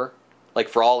being horror. Like,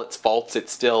 for all its faults, it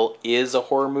still is a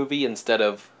horror movie instead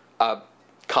of a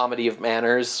comedy of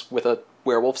manners with a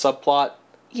werewolf subplot.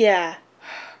 Yeah.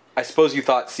 I suppose you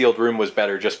thought Sealed Room was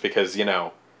better just because,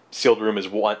 Sealed Room is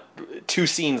 2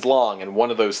 scenes long, and one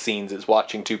of those scenes is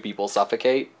watching 2 people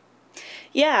suffocate.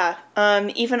 Yeah.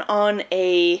 Even on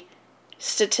a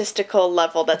statistical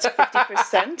level, that's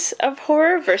 50% of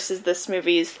horror versus this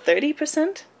movie's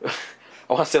 30%.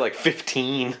 I want to say like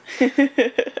 15.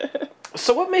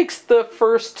 So what makes the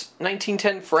first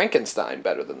 1910 Frankenstein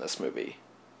better than this movie?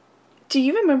 Do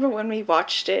you remember when we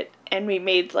watched it and we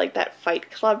made like that Fight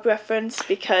Club reference?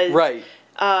 Because right.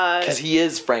 Because he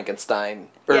is Frankenstein.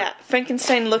 Yeah,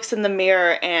 Frankenstein looks in the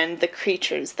mirror and the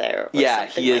creature's there. Yeah,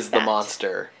 he is the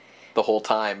monster the whole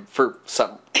time for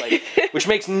some which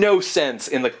makes no sense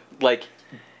in the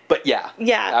but yeah.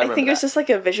 Yeah, I think it was just like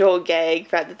a visual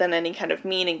gag rather than any kind of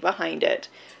meaning behind it.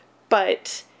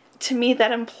 But to me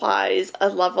that implies a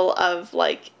level of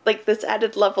like this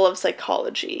added level of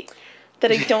psychology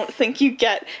that I don't think you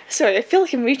get. Sorry, I feel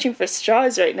like I'm reaching for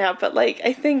straws right now, but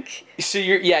I think... So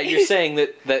you're saying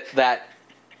that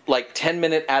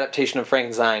 10-minute adaptation of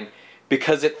Frankenstein,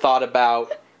 because it thought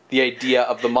about the idea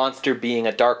of the monster being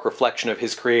a dark reflection of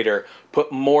his creator,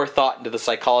 put more thought into the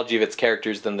psychology of its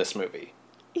characters than this movie.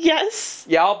 Yes.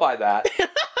 Yeah, I'll buy that.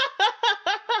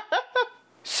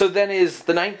 So then is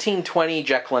the 1920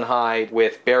 Jekyll and Hyde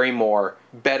with Barrymore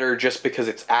better just because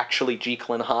it's actually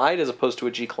Jekyll and Hyde as opposed to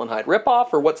a Jekyll and Hyde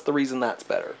ripoff, or what's the reason that's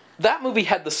better? That movie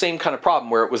had the same kind of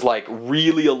problem where it was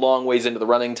really a long ways into the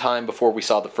running time before we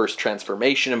saw the first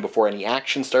transformation and before any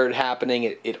action started happening.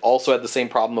 It also had the same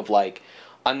problem of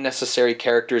unnecessary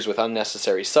characters with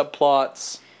unnecessary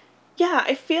subplots. Yeah,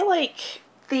 I feel like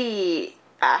the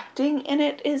acting in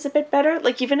it is a bit better.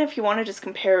 Even if you want to just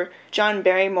compare John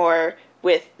Barrymore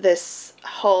with this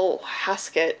Hull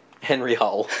Haskett. Henry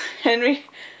Hull.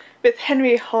 With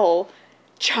Henry Hull,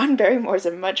 John Barrymore's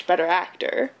a much better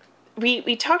actor.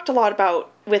 We talked a lot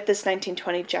about, with this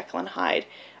 1920 Jekyll and Hyde,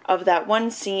 of that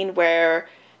one scene where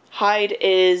Hyde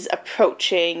is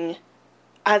approaching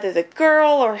either the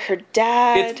girl or her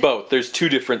dad. It's both. There's 2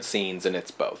 different scenes and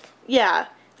it's both. Yeah.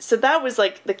 So that was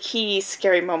the key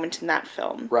scary moment in that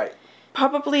film. Right.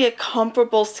 Probably a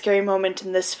comparable scary moment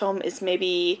in this film is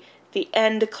maybe the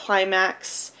end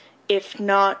climax, if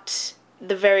not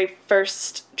the very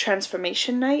first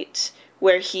transformation night,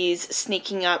 where he's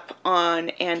sneaking up on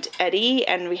Aunt Eddie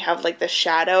and we have the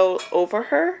shadow over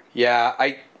her. Yeah,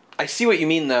 I see what you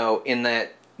mean though, in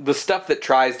that the stuff that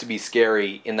tries to be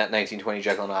scary in that 1920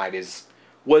 Jekyll and Hyde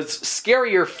was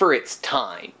scarier for its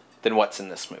time than what's in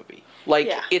this movie.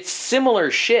 It's similar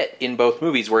shit in both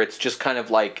movies where it's just kind of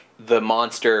the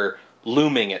monster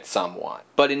looming at someone.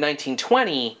 But in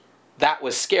 1920, that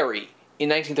was scary. In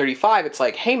 1935, it's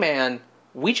hey man,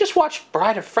 we just watched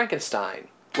Bride of Frankenstein.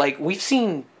 We've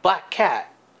seen Black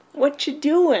Cat. What you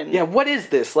doing? Yeah, what is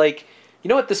this? You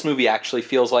know what this movie actually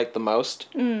feels like the most?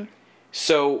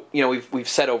 So, we've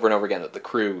said over and over again that the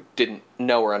crew didn't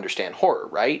know or understand horror,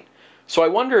 right? So I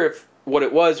wonder if what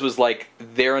it was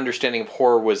their understanding of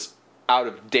horror was out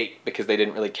of date because they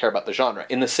didn't really care about the genre.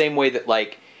 In the same way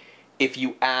that, if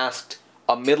you asked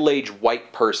a middle-aged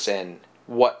white person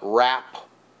what rap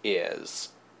is,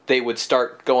 they would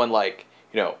start going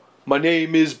my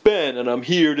name is Ben and I'm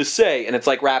here to say, and it's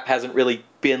rap hasn't really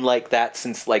been like that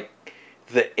since the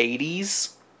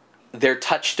 80s. Their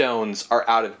touchstones are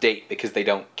out of date because they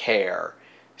don't care.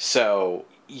 So,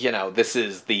 this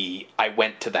is the I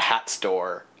went to the hat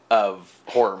store of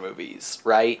horror movies,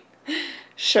 right?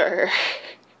 Sure.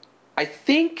 I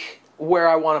think where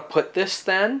I want to put this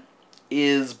then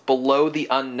is below The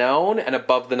Unknown and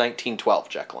above the 1912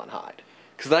 Jekyll and Hyde.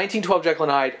 Because the 1912 Jekyll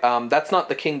and Hyde, that's not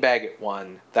the King Baggett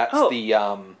one. That's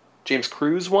the James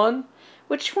Cruise one.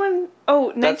 Which one? Oh,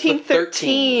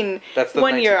 1913. That's the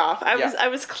 1 year off. I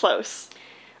was close.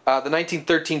 The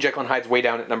 1913 Jekyll and Hyde's way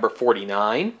down at number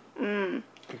 49.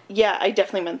 Yeah, I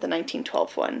definitely meant the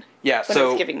 1912 one. Yeah, when I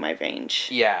was giving my range.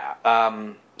 Yeah.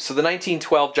 So the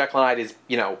 1912 Jekyll and Hyde is,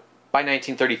 by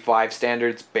 1935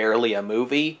 standards, barely a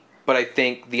movie. But I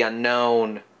think The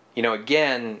Unknown,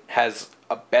 again, has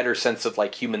a better sense of,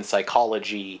 like, human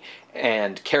psychology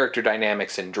and character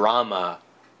dynamics and drama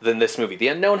than this movie. The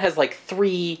Unknown has, like,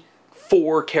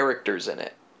 3-4 characters in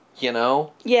it,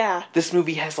 Yeah. This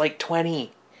movie has, like,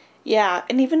 20. Yeah,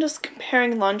 and even just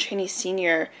comparing Lon Chaney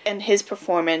Sr. and his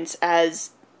performance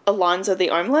as Alonzo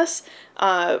the Armless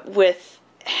with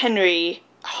Henry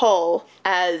Hull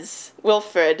as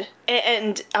Wilfred,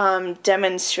 and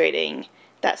demonstrating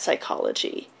that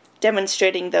psychology,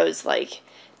 demonstrating those, like,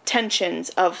 tensions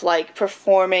of, like,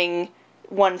 performing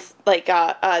one, like,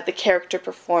 the character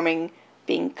performing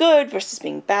being good versus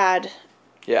being bad.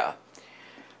 Yeah.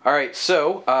 All right,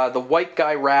 so the white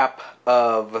guy rap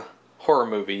of horror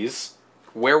movies,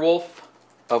 Werewolf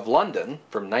of London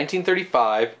from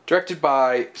 1935, directed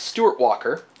by Stuart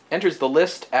Walker, enters the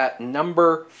list at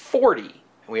number 40.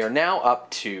 We are now up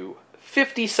to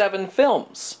 57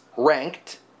 films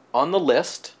ranked on the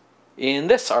list in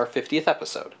this, our 50th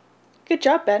episode. Good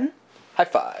job, Ben. High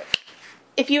five.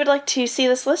 If you would like to see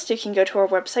this list, you can go to our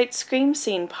website,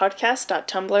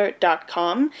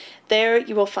 screamscenepodcast.tumblr.com. There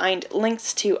you will find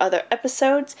links to other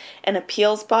episodes, an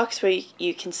appeals box where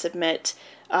you can submit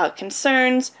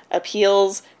concerns,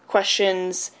 appeals,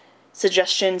 questions,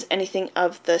 suggestions, anything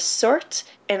of the sort,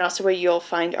 and also where you'll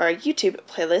find our YouTube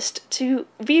playlist to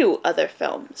view other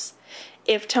films.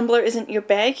 If Tumblr isn't your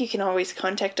bag, you can always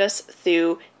contact us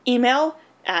through email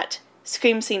at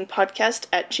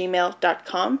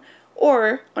screamscenepodcast@gmail.com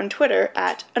or on Twitter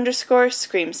at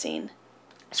 _screamscene.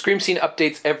 Scream Scene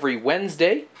updates every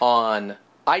Wednesday on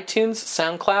iTunes,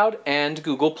 SoundCloud, and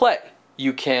Google Play.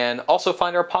 You can also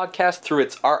find our podcast through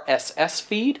its RSS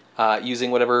feed,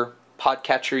 using whatever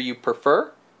podcatcher you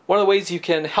prefer. One of the ways you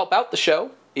can help out the show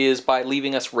is by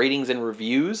leaving us ratings and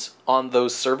reviews on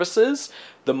those services.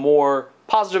 The more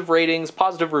positive ratings,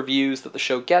 positive reviews that the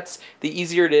show gets, the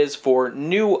easier it is for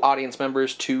new audience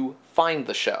members to find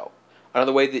the show.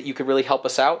 Another way that you could really help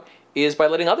us out is by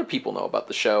letting other people know about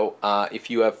the show. If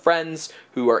you have friends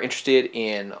who are interested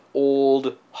in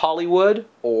old Hollywood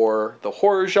or the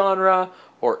horror genre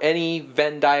or any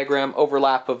Venn diagram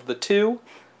overlap of the two,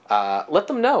 let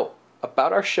them know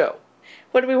about our show.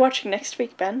 What are we watching next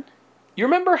week, Ben? You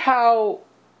remember how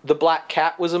The Black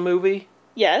Cat was a movie?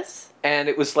 Yes. And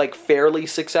it was, like, fairly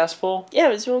successful? Yeah,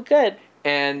 it was real good.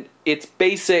 And its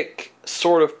basic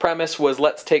sort of premise was,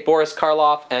 let's take Boris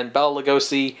Karloff and Bela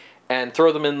Lugosi and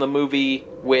throw them in the movie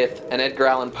with an Edgar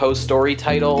Allan Poe story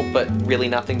title, but really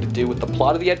nothing to do with the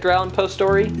plot of the Edgar Allan Poe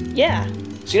story? Yeah.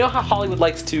 So you know how Hollywood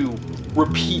likes to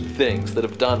repeat things that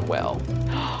have done well?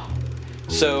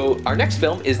 So our next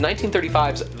film is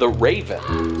 1935's The Raven.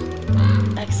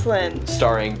 Excellent.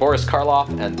 Starring Boris Karloff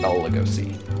and Bela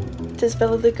Lugosi. Does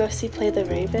Bela Lugosi play the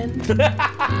Raven?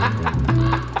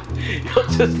 You'll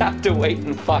just have to wait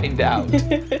and find out.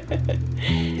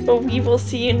 Well, we will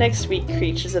see you next week,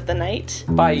 creatures of the night.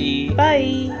 Bye.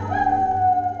 Bye.